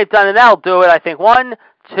 That might have done it. That'll do it, I think. 1,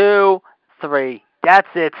 2, 3. That's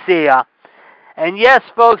it. See ya. And yes,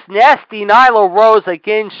 folks, nasty Nyla Rose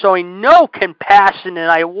again showing no compassion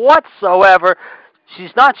tonight whatsoever.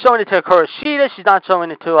 She's not showing it to Hikaru Shida. She's not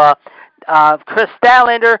showing it to Chris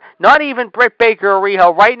Statlander, not even Britt Baker or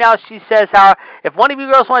Riho. Right now she says how if one of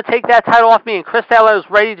you girls want to take that title off me, and Chris Statlander is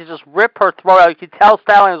ready to just rip her throat out. You can tell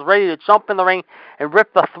Statlander is ready to jump in the ring and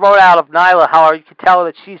rip the throat out of Nyla. However, you can tell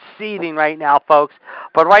that she's seething right now, folks.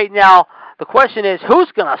 But right now, the question is,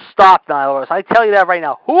 who's going to stop Nyla Rose? I tell you that right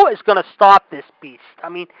now. Who is going to stop this beast? I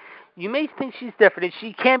mean, you may think she's different, and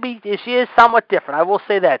she can be. She is somewhat different, I will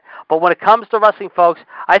say that. But when it comes to wrestling, folks,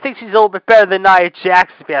 I think she's a little bit better than Nia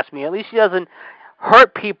Jax, if you ask me. At least she doesn't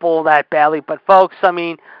hurt people that badly. But, folks, I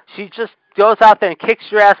mean, she just goes out there and kicks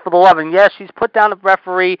your ass for the love. And, yes, she's put down a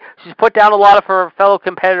referee. She's put down a lot of her fellow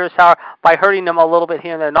competitors by hurting them a little bit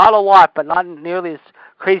here and there. Not a lot, but not nearly as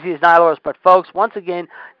crazy as Nyla Rose. But, folks, once again,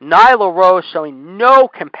 Nyla Rose showing no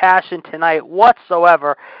compassion tonight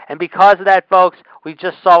whatsoever. And because of that, folks, we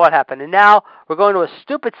just saw what happened. And now we're going to a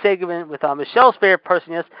stupid segment with Michelle's favorite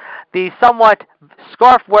person, yes, the somewhat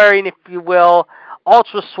scarf-wearing, if you will,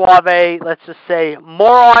 ultra suave, let's just say,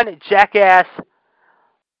 moron, jackass,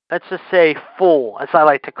 let's just say fool, as I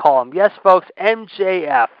like to call him. Yes, folks,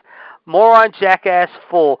 MJF. Moron, jackass,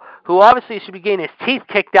 fool, who obviously should be getting his teeth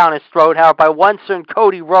kicked down his throat, however, by one certain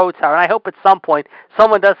Cody Rhodes, however, and I hope at some point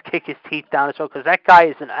someone does kick his teeth down his throat, because that guy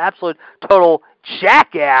is an absolute total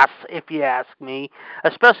jackass, if you ask me,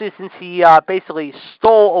 especially since he basically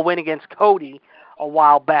stole a win against Cody a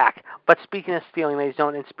while back. But speaking of stealing, ladies and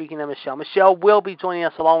gentlemen, and speaking of Michelle will be joining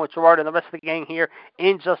us along with Gerard and the rest of the gang here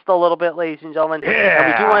in just a little bit, ladies and gentlemen. Yeah.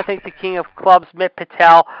 And we do want to thank the king of clubs, Mitt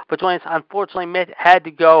Patel, for joining us. Unfortunately, Mitt had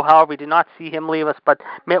to go. However, we did not see him leave us. But,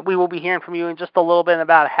 Mitt, we will be hearing from you in just a little bit, in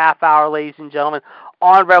about a half hour, ladies and gentlemen,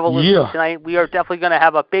 on Revolution tonight. We are definitely going to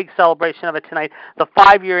have a big celebration of it tonight. The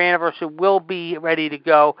 5-year anniversary will be ready to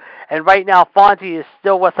go. And right now, Fonzie is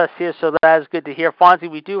still with us here, so that is good to hear. Fonzie,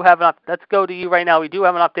 we do have let's go to you right now. We do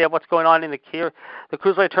have an update of what's going on in the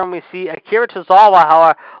Cruiserweight tournament. We see Akira Tozawa,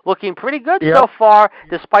 however, looking pretty good so far,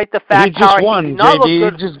 despite the fact he just won,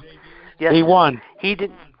 JD. He won. He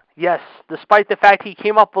did. Yes, despite the fact he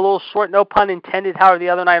came up a little short, no pun intended, however, the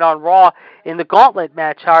other night on Raw in the Gauntlet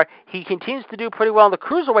match, however, he continues to do pretty well in the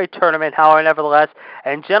Cruiserweight tournament, however, nevertheless.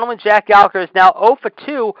 And gentleman Jack Gallagher is now 0 for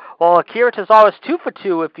 2, while Akira Tozawa is 2 for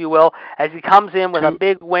 2, if you will, as he comes in with a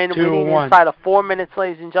big win, winning inside of 4 minutes,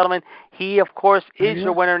 ladies and gentlemen. He, of course, is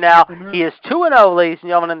your winner now. He is 2-0, ladies and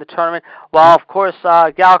gentlemen, in the tournament, while, of course,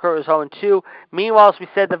 Gallagher is 0-2. Meanwhile, as we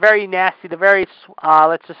said, the very nasty, the very,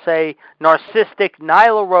 let's just say, narcissistic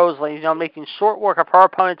Nyla Rose, ladies and gentlemen, making short work of her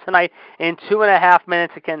opponent tonight in 2.5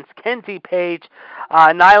 minutes against Kenzie Page.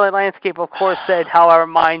 Nyla Landscape, of course, said, however,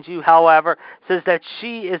 mind you, however, says that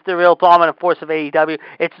she is the real dominant force of AEW.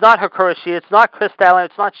 It's not Hikaru Shida, it's not Chris Statlander,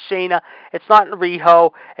 it's not Shayna, it's not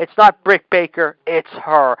Riho, it's not Britt Baker, it's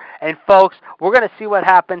her. And folks, we're going to see what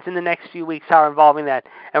happens in the next few weeks, how involving that.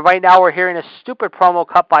 And right now we're hearing a stupid promo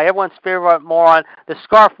cut by everyone's favorite moron, the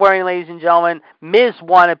scarf-wearing, ladies and gentlemen, Ms.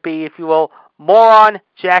 Wannabe, if you will, moron,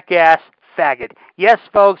 jackass, faggot. Yes,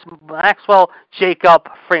 folks, Maxwell Jacob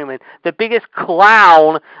Freeman, the biggest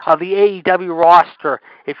clown of the AEW roster,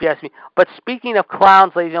 if you ask me. But speaking of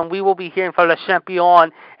clowns, ladies and gentlemen, we will be hearing from Le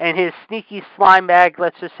Champion and his sneaky slime bag,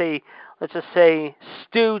 let's just say,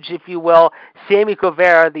 stooge, if you will, Sammy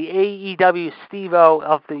Guevara, the AEW Steve-O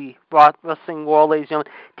of the wrestling world, ladies and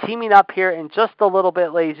gentlemen, teaming up here in just a little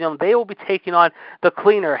bit, ladies and gentlemen. They will be taking on the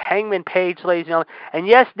cleaner, Hangman Page, ladies and gentlemen. And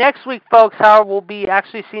yes, next week, folks, however, we'll be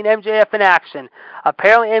actually seeing MJF in action.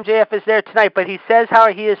 Apparently, MJF is there tonight, but he says,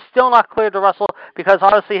 however, he is still not cleared to wrestle because,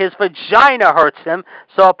 honestly, his vagina hurts him.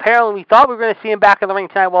 So apparently, we thought we were going to see him back in the ring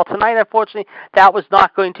tonight. Well, tonight, unfortunately, that was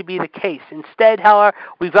not going to be the case. Instead, however,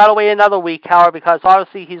 we've got to wait another week, however, because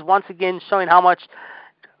obviously he's once again showing how much,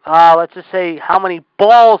 let's just say, how many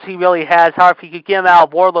balls he really has. However, if he could get him out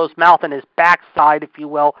of Wardlow's mouth and his backside, if you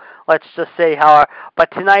will, let's just say, however.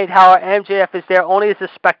 But tonight, however, MJF is there only as a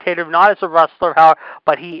spectator, not as a wrestler, however,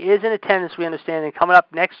 but he is in attendance, we understand. And coming up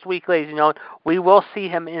next week, ladies and gentlemen, we will see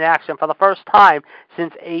him in action for the first time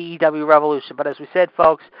since AEW Revolution. But as we said,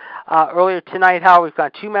 folks, earlier tonight, however, we've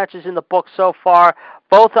got 2 matches in the book so far.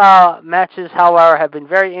 Both matches, however, have been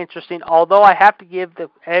very interesting, although I have to give the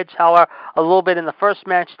edge, however, a little bit in the first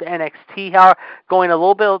match to NXT, however, going a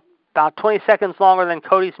little bit about 20 seconds longer than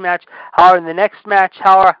Cody's match. However, in the next match,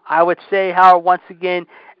 however, I would say, however, once again,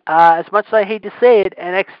 as much as I hate to say it,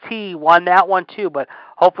 NXT won that one too, but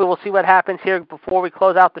hopefully we'll see what happens here before we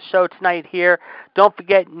close out the show tonight here. Don't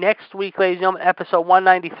forget, next week, ladies and gentlemen, episode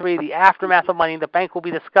 193, the aftermath of Money in the Bank will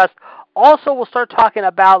be discussed. Also, we'll start talking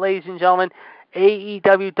about, ladies and gentlemen,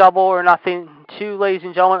 AEW Double or Nothing 2, ladies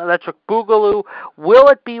and gentlemen, Electric Boogaloo. Will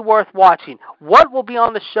it be worth watching? What will be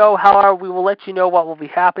on the show? However, we will let you know what will be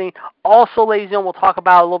happening. Also, ladies and gentlemen, we'll talk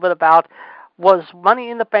about a little bit about, was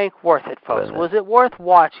Money in the Bank worth it, folks? Was it worth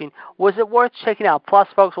watching? Was it worth checking out? Plus,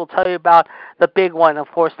 folks, we'll tell you about the big one, of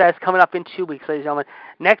course. That's coming up in 2 weeks, ladies and gentlemen.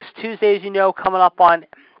 Next Tuesday, as you know, coming up on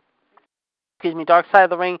Dark Side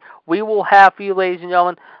of the Ring, we will have for you, ladies and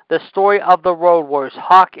gentlemen, the story of the Road Warriors,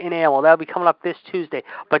 Hawk and Animal. That'll be coming up this Tuesday.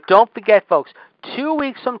 But don't forget, folks, 2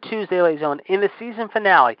 weeks from Tuesday, ladies and gentlemen, in the season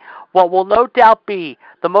finale, what will no doubt be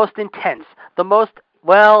the most intense, the most,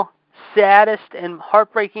 saddest and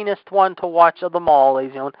heartbreakingest one to watch of them all, ladies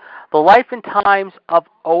and gentlemen. The life and times of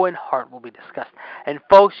Owen Hart will be discussed. And,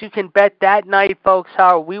 folks, you can bet that night, folks,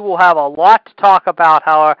 how we will have a lot to talk about,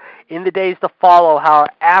 how in the days to follow, how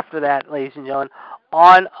after that, ladies and gentlemen,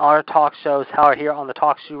 on our talk shows, how here on the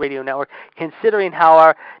Talk Show Radio Network, considering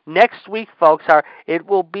how next week, folks, it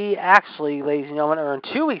will be actually, ladies and gentlemen, or in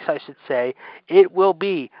 2 weeks, I should say, it will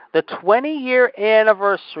be the 20-year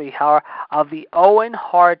anniversary, of the Owen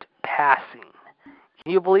Hart passing.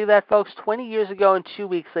 Can you believe that, folks? 20 years ago in 2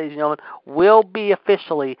 weeks, ladies and gentlemen, will be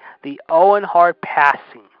officially the Owen Hart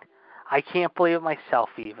passing. I can't believe it myself,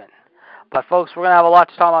 even. But, folks, we're going to have a lot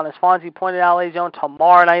to talk about. As Fonzie pointed out, ladies and gentlemen,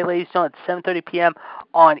 tomorrow night, ladies and gentlemen, at 7:30 p.m.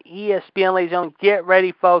 on ESPN, ladies and gentlemen. Get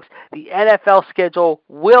ready, folks. The NFL schedule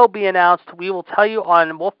will be announced. We will tell you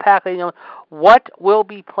on Wolfpack, ladies and gentlemen, what will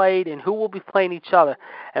be played and who will be playing each other.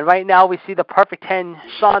 And right now we see the perfect 10,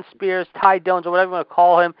 Sean Spears, Ty Dillons, or whatever you want to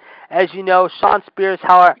call him. As you know, Sean Spears,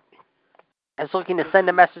 however, is looking to send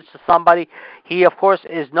a message to somebody. He, of course,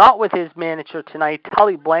 is not with his manager tonight,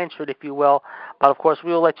 Tully Blanchard, if you will. But, of course,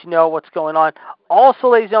 we will let you know what's going on. Also,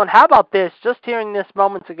 ladies and gentlemen, how about this? Just hearing this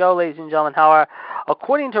moments ago, ladies and gentlemen, however,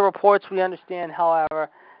 according to reports, we understand, however,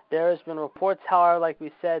 there has been reports, however, like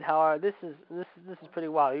we said, however, this is pretty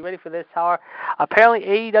wild. Are you ready for this, however? Apparently,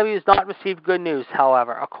 AEW has not received good news,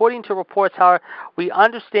 however. According to reports, however, we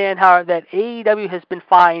understand, however, that AEW has been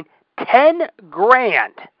fined $10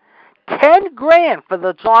 grand. $10,000 for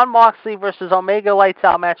the Jon Moxley versus Omega Lights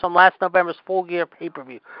Out match on last November's Full Gear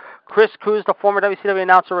pay-per-view. Chris Cruz, the former WCW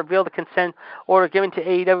announcer, revealed the consent order given to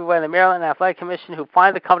AEW by the Maryland Athletic Commission, who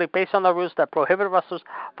fined the company based on the rules that prohibit wrestlers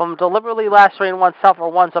from deliberately lacerating oneself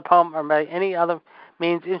or one's opponent or by any other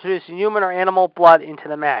means introducing human or animal blood into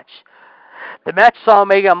the match. The match saw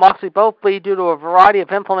Omega and Moxley both bleed due to a variety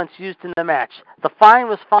of implements used in the match. The fine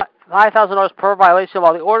was $5,000 per violation,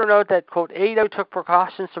 while the order noted that, quote, AEW took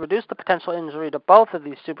precautions to reduce the potential injury to both of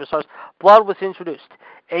these superstars. Blood was introduced.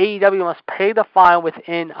 AEW must pay the fine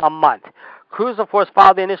within a month. Cruz, of course,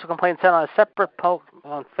 filed the initial complaint sent on a separate post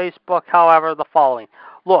on Facebook, however, the following.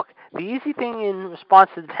 Look, the easy thing in response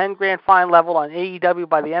to the $10,000 fine leveled on AEW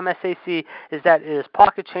by the MSAC is that it is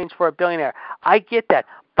pocket change for a billionaire. I get that.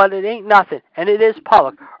 But it ain't nothing, and it is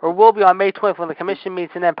public, or will be on May 20th when the commission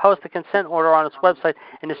meets and then posts the consent order on its website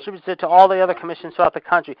and distributes it to all the other commissions throughout the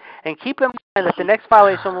country. And keep in mind that the next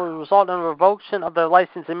violation will result in a revocation of their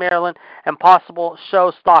license in Maryland and possible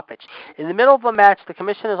show stoppage. In the middle of a match, the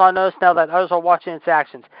commission is on notice now that others are watching its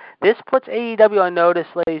actions. This puts AEW on notice,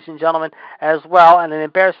 ladies and gentlemen, as well, and it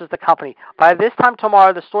embarrasses the company. By this time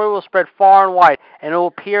tomorrow, the story will spread far and wide, and it will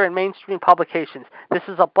appear in mainstream publications. This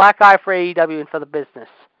is a black eye for AEW and for the business.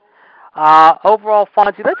 Overall,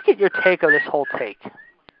 Fonzie, let's get your take of this whole take.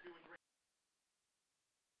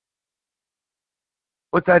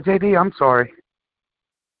 What's that, JD? I'm sorry.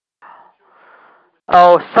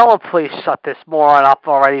 Oh, someone please shut this moron up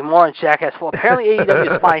already. Moron jackass. Well, apparently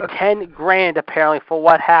AEW is fined $10,000 apparently for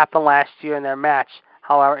what happened last year in their match,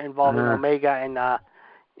 however, involving Omega and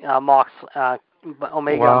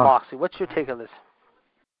Omega and Moxley. What's your take of this?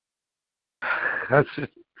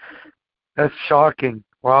 That's shocking.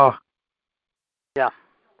 Wow. Yeah.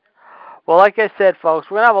 Well, like I said, folks,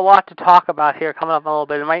 we're going to have a lot to talk about here coming up in a little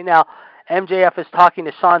bit. And right now, MJF is talking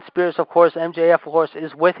to Sean Spears, of course. MJF, of course,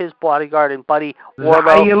 is with his bodyguard and buddy,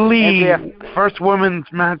 Wardlow. Xia Li, first women's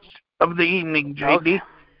match of the evening, JD.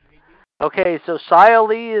 Okay, so Xia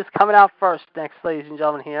Li is coming out first next, ladies and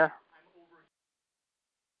gentlemen, here.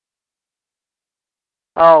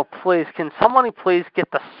 Oh, please, can somebody please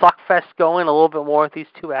get the suckfest going a little bit more with these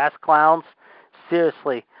two ass clowns?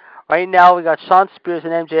 Seriously. Right now, we got Shawn Spears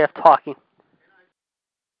and MJF talking.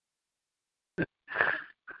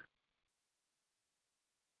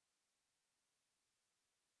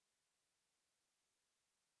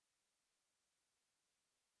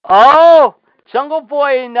 Oh, Jungle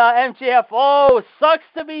Boy and MJF. Oh, sucks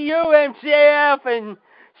to be you, MJF. And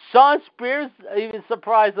Shawn Spears even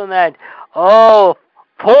surprised on that. Oh,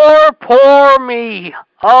 poor me.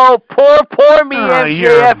 Oh, poor me, MJF.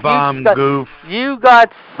 You're a bomb goof. You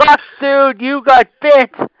got sucked, dude. You got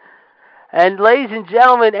bit. And ladies and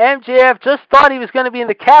gentlemen, MJF just thought he was going to be in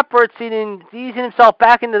the catbird seat and easing himself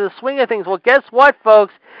back into the swing of things. Well, guess what,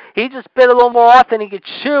 folks? He just bit a little more off than he could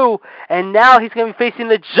chew, and now he's going to be facing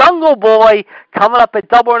the Jungle Boy coming up at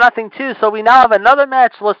Double or Nothing 2. So we now have another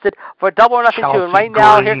match listed for Double or Nothing 2. And right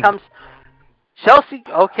now, here comes Chelsea.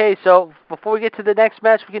 Okay, so before we get to the next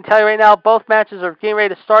match, we can tell you right now both matches are getting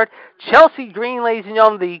ready to start. Chelsea Green, ladies and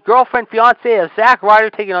gentlemen, the girlfriend, fiance of Zack Ryder,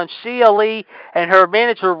 taking on Shia Lee and her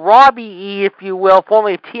manager, Robbie E., if you will,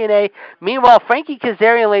 formerly of TNA. Meanwhile, Frankie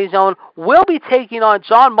Kazarian, ladies and gentlemen, will be taking on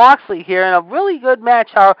Jon Moxley here in a really good match,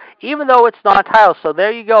 however, even though it's non-title. So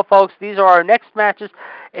there you go, folks. These are our next matches.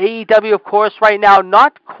 AEW, of course, right now,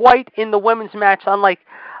 not quite in the women's match, unlike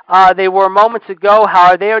they were moments ago.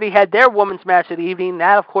 However, they already had their women's match of the evening.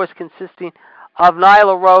 That, of course, consisting of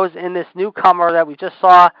Nyla Rose and this newcomer that we just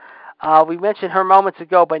saw. We mentioned her moments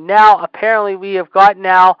ago, but now apparently we have got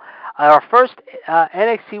now our first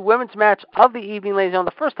NXT women's match of the evening, ladies and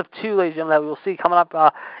gentlemen. The first of two, ladies and gentlemen, that we will see coming up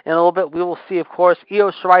in a little bit. We will see, of course, Io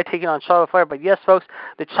Shirai taking on Charlotte Flair. But yes, folks,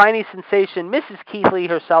 the Chinese sensation, Mrs. Keith Lee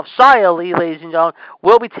herself, Shia Lee, ladies and gentlemen,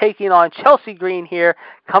 will be taking on Chelsea Green here,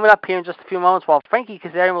 coming up here in just a few moments, while Frankie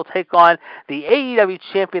Kazarian will take on the AEW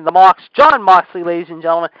champion, the Mox, Jon Moxley, ladies and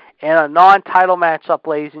gentlemen, in a non-title matchup,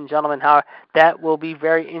 ladies and gentlemen. How that will be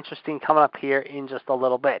very interesting coming up here in just a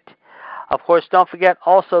little bit. Of course, don't forget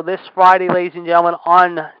also this Friday, ladies and gentlemen,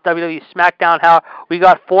 on WWE SmackDown, how we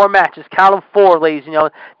got 4 matches, count them 4, ladies and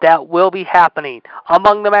gentlemen, that will be happening.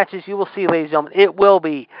 Among the matches you will see, ladies and gentlemen, it will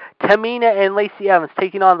be Tamina and Lacey Evans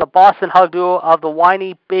taking on the Boston Hug duo of the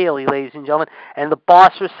Whiny Bailey, ladies and gentlemen, and the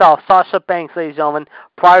boss herself, Sasha Banks, ladies and gentlemen,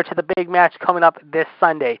 prior to the big match coming up this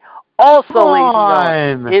Sunday. Also, ladies and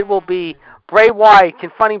gentlemen, it will be Bray Wyatt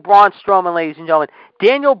confronting Braun Strowman, ladies and gentlemen.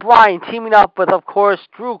 Daniel Bryan teaming up with, of course,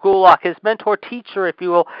 Drew Gulak, his mentor-teacher, if you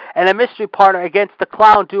will, and a mystery partner against the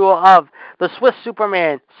clown duo of the Swiss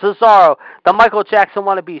Superman, Cesaro, the Michael Jackson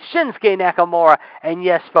wannabe, Shinsuke Nakamura, and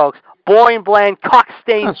yes, folks, boring, bland,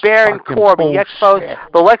 cock-stained Baron Corbin. Bullshit. Yes, folks,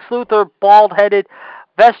 the Lex Luthor, bald-headed,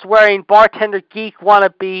 vest-wearing, bartender geek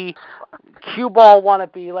wannabe, cue ball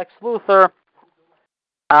wannabe, Lex Luthor,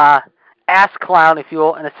 ass clown, if you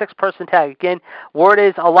will, and a 6-person tag. Again, word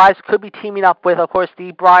is Elias could be teaming up with, of course,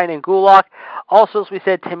 Steve Bryan and Gulak. Also, as we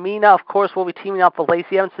said, Tamina, of course, will be teaming up with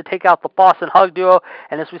Lacey Evans to take out the Boston Hug duo.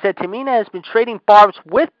 And as we said, Tamina has been trading barbs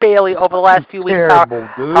with Bayley over the last few weeks.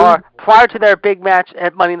 However, prior to their big match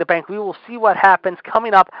at Money in the Bank, we will see what happens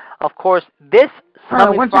coming up, of course, this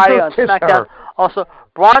coming Friday on SmackDown. Also,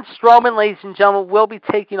 Braun Strowman, ladies and gentlemen, will be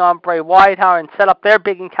taking on Bray Wyatt, however, and set up their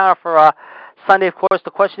big encounter for Sunday, of course.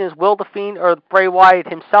 The question is, will The Fiend or Bray Wyatt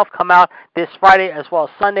himself come out this Friday as well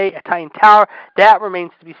as Sunday at Titan Tower? That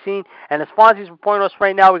remains to be seen. And as Fonzie's reporting to us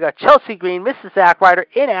right now, we got Chelsea Green, Mrs. Zack Ryder,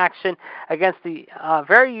 in action against the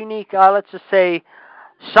very unique, let's just say,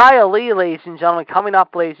 Shia Lee, ladies and gentlemen, coming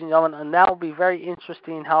up, ladies and gentlemen, and that will be very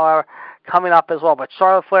interesting, however, coming up as well. But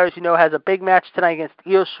Charlotte Flair, as you know, has a big match tonight against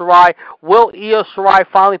Io Shirai. Will Io Shirai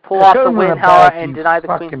finally pull off the win, however, and deny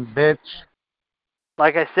the Queen? Bitch.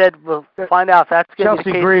 Like I said, we'll find out if that's going to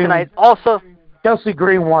be the case tonight. Also, Chelsea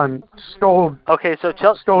Green won. Stole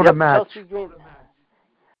the match. Chelsea Green.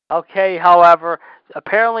 Okay, however,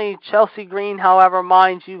 apparently Chelsea Green, however,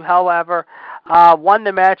 mind you, however, won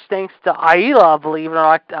the match thanks to Ayla, believe it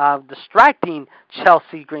or not, distracting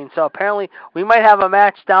Chelsea Green. So apparently we might have a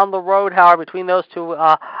match down the road, however, between those two,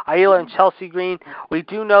 Ayla and Chelsea Green. We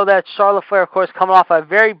do know that Charlotte Flair, of course, coming off a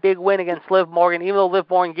very big win against Liv Morgan, even though Liv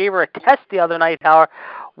Morgan gave her a test the other night, however,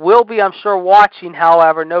 will be, I'm sure, watching,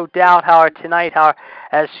 however, no doubt, however, tonight, however,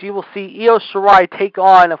 as she will see Io Shirai take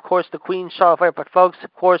on, of course, the Queen Charlotte Flair. But, folks,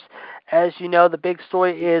 of course, as you know, the big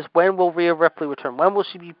story is, when will Rhea Ripley return? When will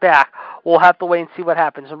she be back? We'll have to wait and see what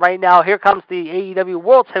happens. And right now, here comes the AEW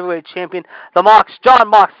World Heavyweight Champion, the Mox, Jon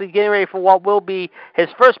Moxley, getting ready for what will be his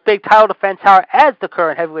first big title defense, however, as the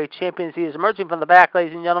current heavyweight champion, as he is emerging from the back,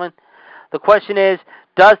 ladies and gentlemen. The question is,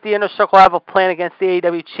 does the Inner Circle have a plan against the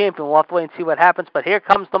AEW champion? We'll have to wait and see what happens. But here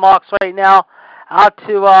comes the Mox right now, out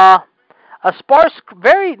to a sparse,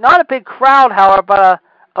 not a big crowd, however, but a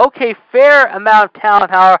okay, fair amount of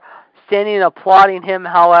talent, however, standing and applauding him,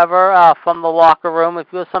 however, from the locker room. If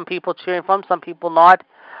you have some people cheering for him, some people not.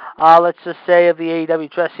 Let's just say of the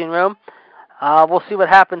AEW dressing room. We'll see what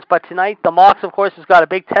happens. But tonight, the Mox, of course, has got a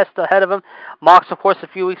big test ahead of him. Mox, of course, a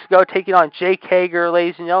few weeks ago, taking on Jake Hager,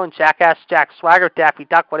 ladies and gentlemen, Jackass Jack Swagger, Daffy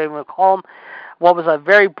Duck, whatever you want to call him. What was a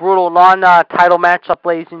very brutal non-title matchup,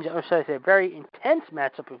 ladies and gentlemen, or should I say a very intense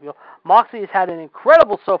matchup, if you will. Moxley has had an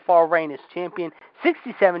incredible so far reign as champion,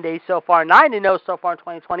 67 days so far, 9-0 so far in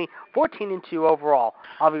 2020, 14-2 overall.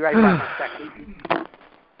 I'll be right back in a second.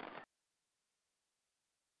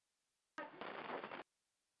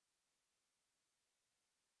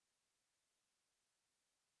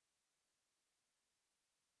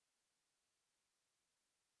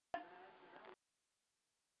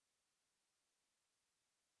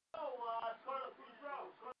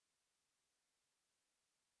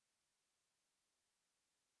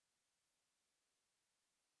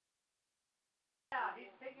 Yeah,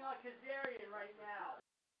 he's taking on Kazarian right now.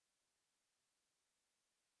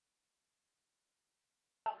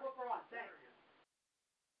 Flip her on, thanks.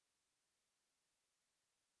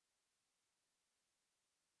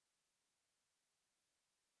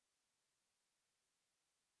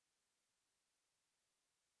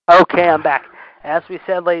 Okay, I'm back. As we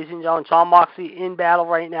said, ladies and gentlemen, Jon Moxley in battle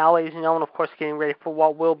right now, ladies and gentlemen, of course, getting ready for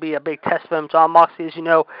what will be a big test for him. Jon Moxley, as you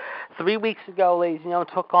know, 3 weeks ago, ladies and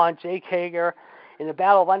gentlemen, took on Jake Hager in the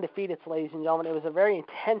Battle of Undefeateds, ladies and gentlemen. It was a very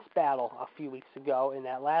intense battle a few weeks ago in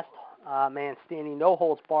that last man standing,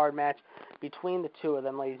 no-holds-barred match between the two of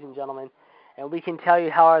them, ladies and gentlemen. And we can tell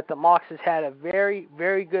you how the Mox has had a very,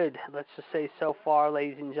 very good, let's just say so far,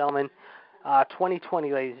 ladies and gentlemen,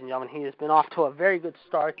 2020, ladies and gentlemen. He has been off to a very good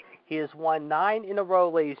start. He has won 9 in a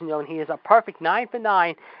row, ladies and gentlemen. He is a perfect 9 for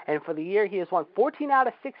 9, and for the year he has won 14 out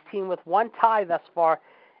of 16 with 1 tie thus far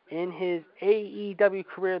in his AEW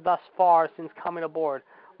career thus far since coming aboard.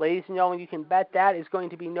 Ladies and gentlemen, you can bet that is going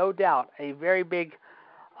to be no doubt a very big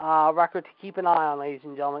record to keep an eye on, ladies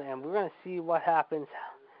and gentlemen, and we're going to see what happens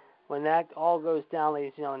when that all goes down,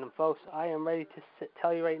 ladies and gentlemen. And folks, I am ready to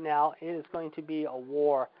tell you right now, it is going to be a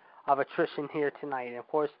war of attrition here tonight. And of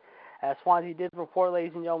course, as Swansea did report,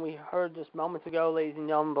 ladies and gentlemen, we heard just moments ago, ladies and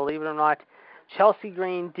gentlemen, believe it or not, Chelsea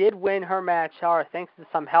Green did win her match, however, thanks to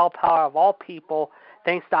some hell power of all people,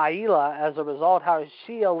 thanks to Aila as a result. However,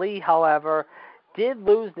 Shia Lee, however, did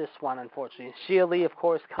lose this one, unfortunately. Shia Lee, of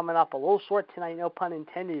course, coming up a little short tonight, no pun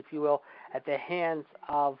intended, if you will, at the hands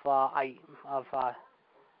of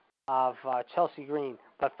Chelsea Green.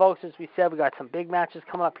 But folks, as we said, we got some big matches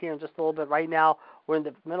coming up here in just a little bit. Right now, we're in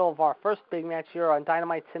the middle of our first big match here on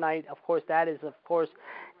Dynamite tonight. Of course, that is, of course,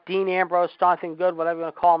 Dean Ambrose, Jonathan Good, whatever you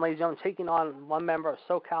want to call him, ladies and gentlemen, taking on one member of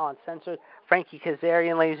SoCal Uncensored, Frankie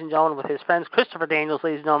Kazarian, ladies and gentlemen, with his friends Christopher Daniels,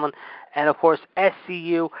 ladies and gentlemen, and, of course,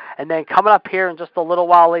 SCU. And then coming up here in just a little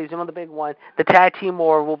while, ladies and gentlemen, the big one, the Tag Team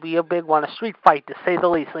War will be a big one, a street fight, to say the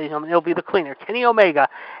least, ladies and gentlemen. It'll be the cleaner, Kenny Omega,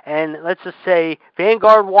 and let's just say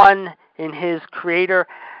Vanguard 1 in his creator.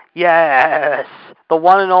 Yes, the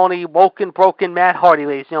one and only woken, broken Matt Hardy,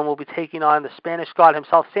 ladies and gentlemen, will be taking on the Spanish God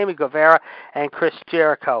himself, Sammy Guevara, and Chris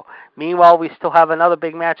Jericho. Meanwhile, we still have another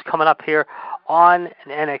big match coming up here on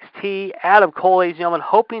NXT. Adam Cole, ladies and gentlemen,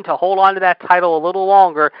 hoping to hold on to that title a little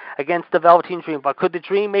longer against the Velveteen Dream. But could the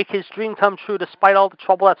Dream make his dream come true despite all the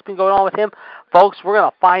trouble that's been going on with him? Folks, we're going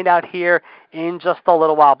to find out here in just a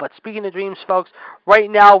little while. But speaking of dreams, folks, right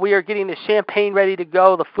now we are getting the champagne ready to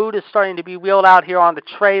go. The food is starting to be wheeled out here on the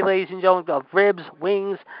tray, ladies and gentlemen, of ribs,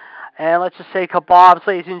 wings, and let's just say kebabs,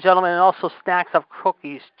 ladies and gentlemen, and also snacks of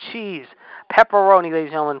cookies, cheese, pepperoni,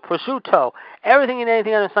 ladies and gentlemen, prosciutto, everything and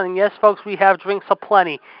anything under the sun. Yes, folks, we have drinks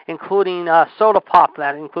aplenty, including soda pop.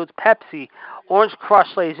 That includes Pepsi, Orange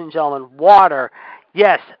Crush, ladies and gentlemen, water,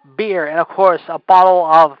 yes, beer, and, of course, a bottle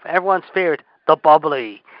of everyone's favorite, the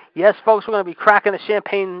bubbly. Yes, folks, we're going to be cracking the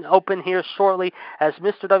champagne open here shortly as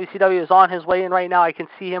Mr. WCW is on his way in right now. I can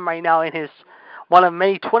see him right now in his one of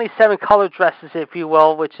many 27 color dresses, if you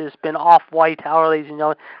will, which has been off-white, ladies and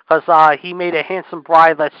gentlemen, because he made a handsome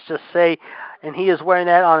bride, let's just say, and he is wearing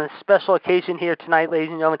that on a special occasion here tonight, ladies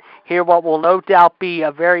and gentlemen. Here, what will no doubt be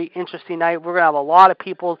a very interesting night. We're going to have a lot of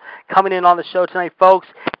people coming in on the show tonight, folks.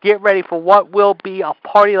 Get ready for what will be a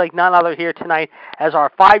party like none other here tonight, as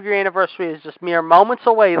our 5-year anniversary is just mere moments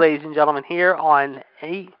away, ladies and gentlemen, here on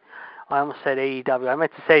I almost said AEW. I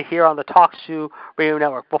meant to say here on the Talk Shoe Radio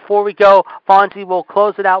Network. Before we go, Fonzie, we'll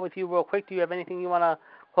close it out with you real quick. Do you have anything you want to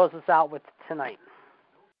close us out with tonight?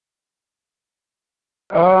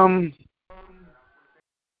 A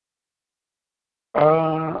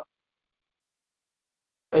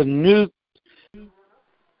new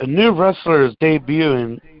wrestler is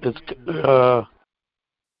debuting. It's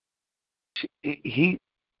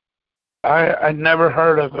I never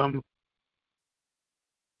heard of him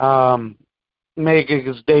making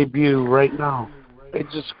his debut right now. They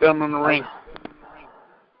just come in the ring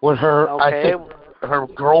with her. Okay. I think her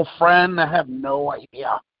girlfriend. I have no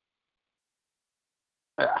idea.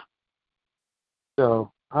 Yeah.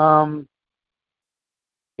 So,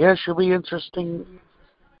 yeah, it should be interesting.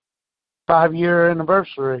 5-year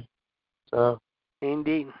anniversary. So.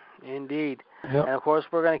 Indeed. Yep. And of course,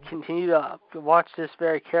 we're going to continue to watch this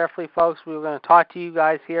very carefully, folks. We're going to talk to you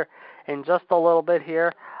guys here in just a little bit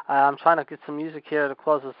here. I'm trying to get some music here to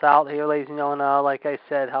close us out here, ladies and gentlemen. Like I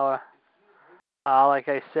said, however,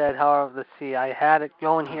 let's see. I had it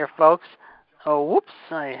going here, folks. Oh, whoops.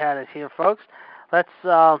 I had it here, folks. Let's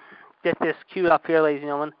get this queued up here, ladies and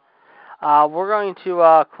gentlemen. We're going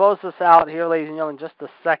to close this out here, ladies and gentlemen, just a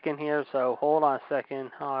second here. So hold on a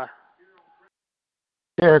second.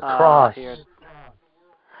 Cross. Here.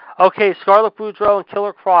 Okay, Scarlet Boudreaux and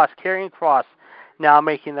Killer Cross, Karrion Kross, now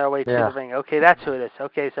making their way to the ring. Okay, that's who it is.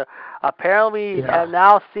 Okay, so apparently we have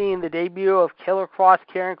now seen the debut of Killer Kross,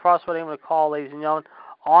 Karrion Kross, what I'm going to call, ladies and gentlemen,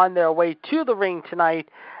 on their way to the ring tonight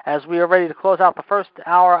as we are ready to close out the first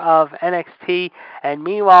hour of NXT. And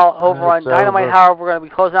meanwhile, over on Dynamite, however, we're going to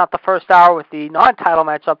be closing out the first hour with the non-title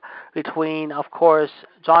matchup between, of course,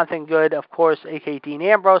 Jonathan Good, of course, a.k.a. Dean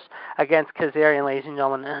Ambrose, against Kazarian, ladies and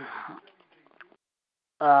gentlemen.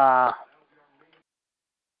 I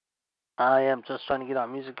am just trying to get our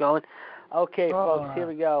music going. Okay, folks, here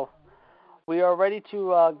we go. We are ready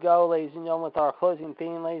to go, ladies and gentlemen, with our closing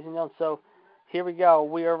theme, ladies and gentlemen. So here we go.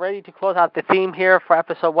 We are ready to close out the theme here for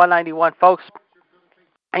episode 191, folks.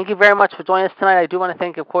 Thank you very much for joining us tonight. I do want to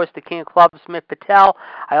thank, of course, the King of Clubs, Smith Patel.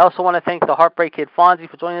 I also want to thank the Heartbreak Kid, Fonzie,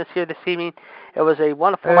 for joining us here this evening. It was a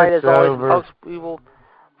wonderful night as always. And folks,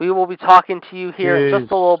 we will be talking to you here in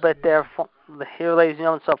just a little bit there, here, ladies and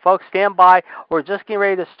gentlemen. So, folks, stand by. We're just getting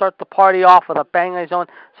ready to start the party off with a bang, ladies and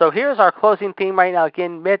gentlemen. So here's our closing theme right now.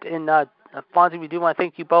 Again, Mitt and Fonzie, we do want to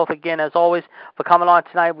thank you both again, as always, for coming on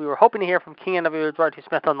tonight. We were hoping to hear from King NWA, Dorothy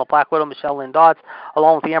Smith on the Black Widow, Michelle Lynn Dodds,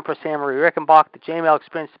 along with the Empress Anne Marie Rickenbach, the JML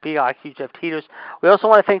Experience, the PIQ, Jeff Teeters. We also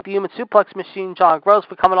want to thank the Human Suplex Machine, John Gross,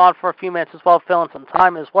 for coming on for a few minutes as well, filling some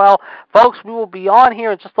time as well. Folks, we will be on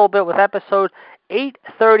here in just a little bit with episode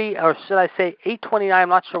 8:30, or should I say 8:29, I'm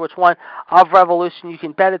not sure which one, of Revolution. You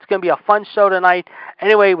can bet it's going to be a fun show tonight.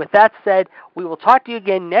 Anyway, with that said, we will talk to you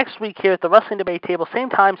again next week here at the Wrestling Debate Table, same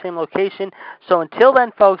time, same location. So until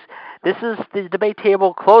then, folks, this is the Debate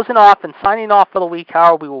Table closing off and signing off for the week.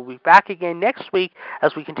 However, we will be back again next week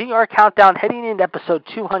as we continue our countdown heading into episode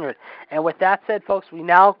 200. And with that said, folks, we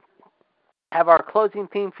now have our closing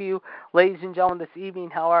theme for you, ladies and gentlemen, this evening,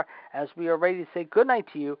 however, as we are ready to say goodnight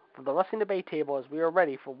to you from the Wrestling Debate Table as we are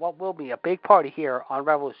ready for what will be a big party here on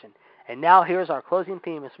Revolution. And now here's our closing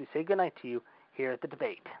theme as we say goodnight to you here at the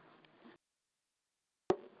debate.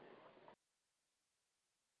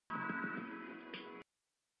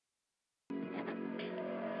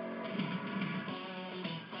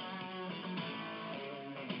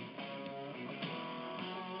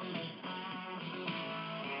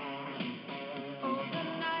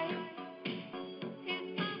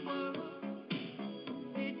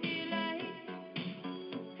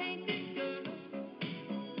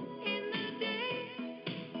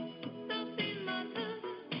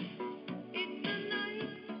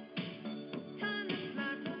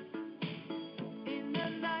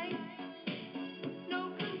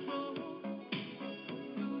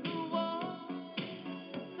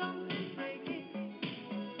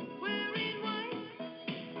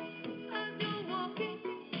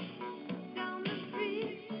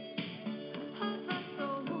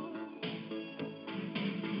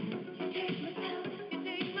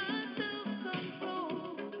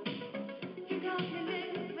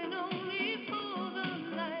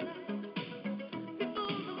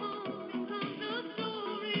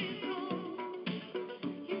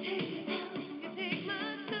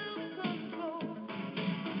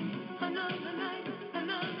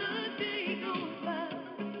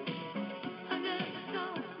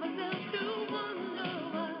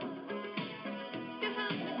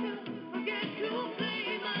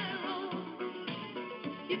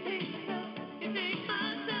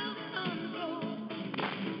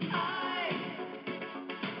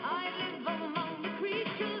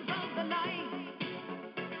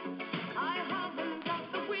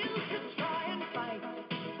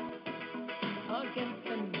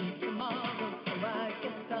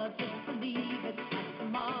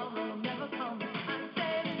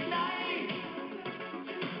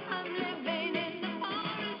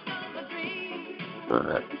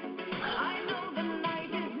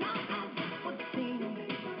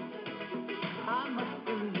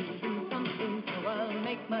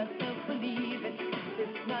 myself believe it.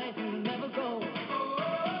 This night will never go.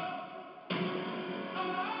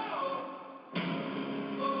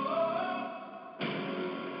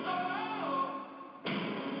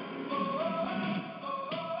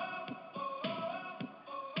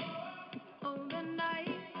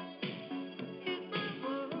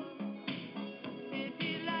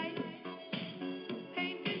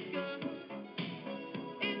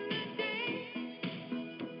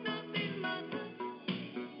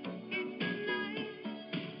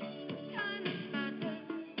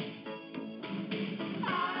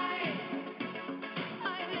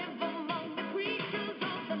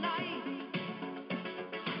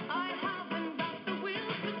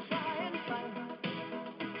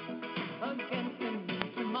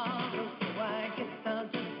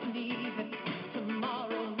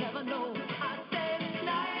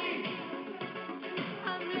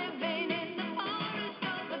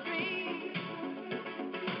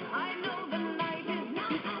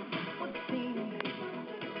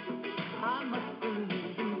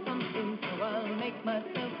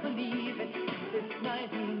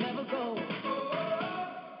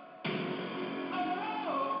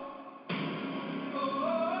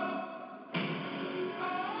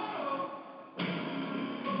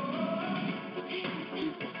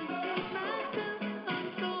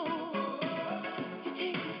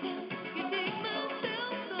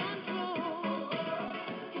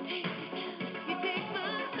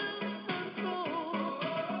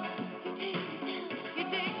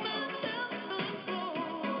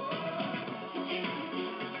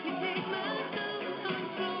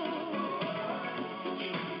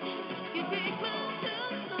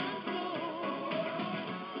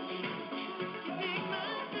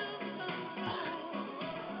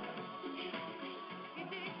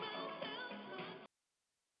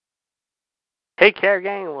 Take care,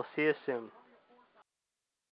 gang, and we'll see you soon.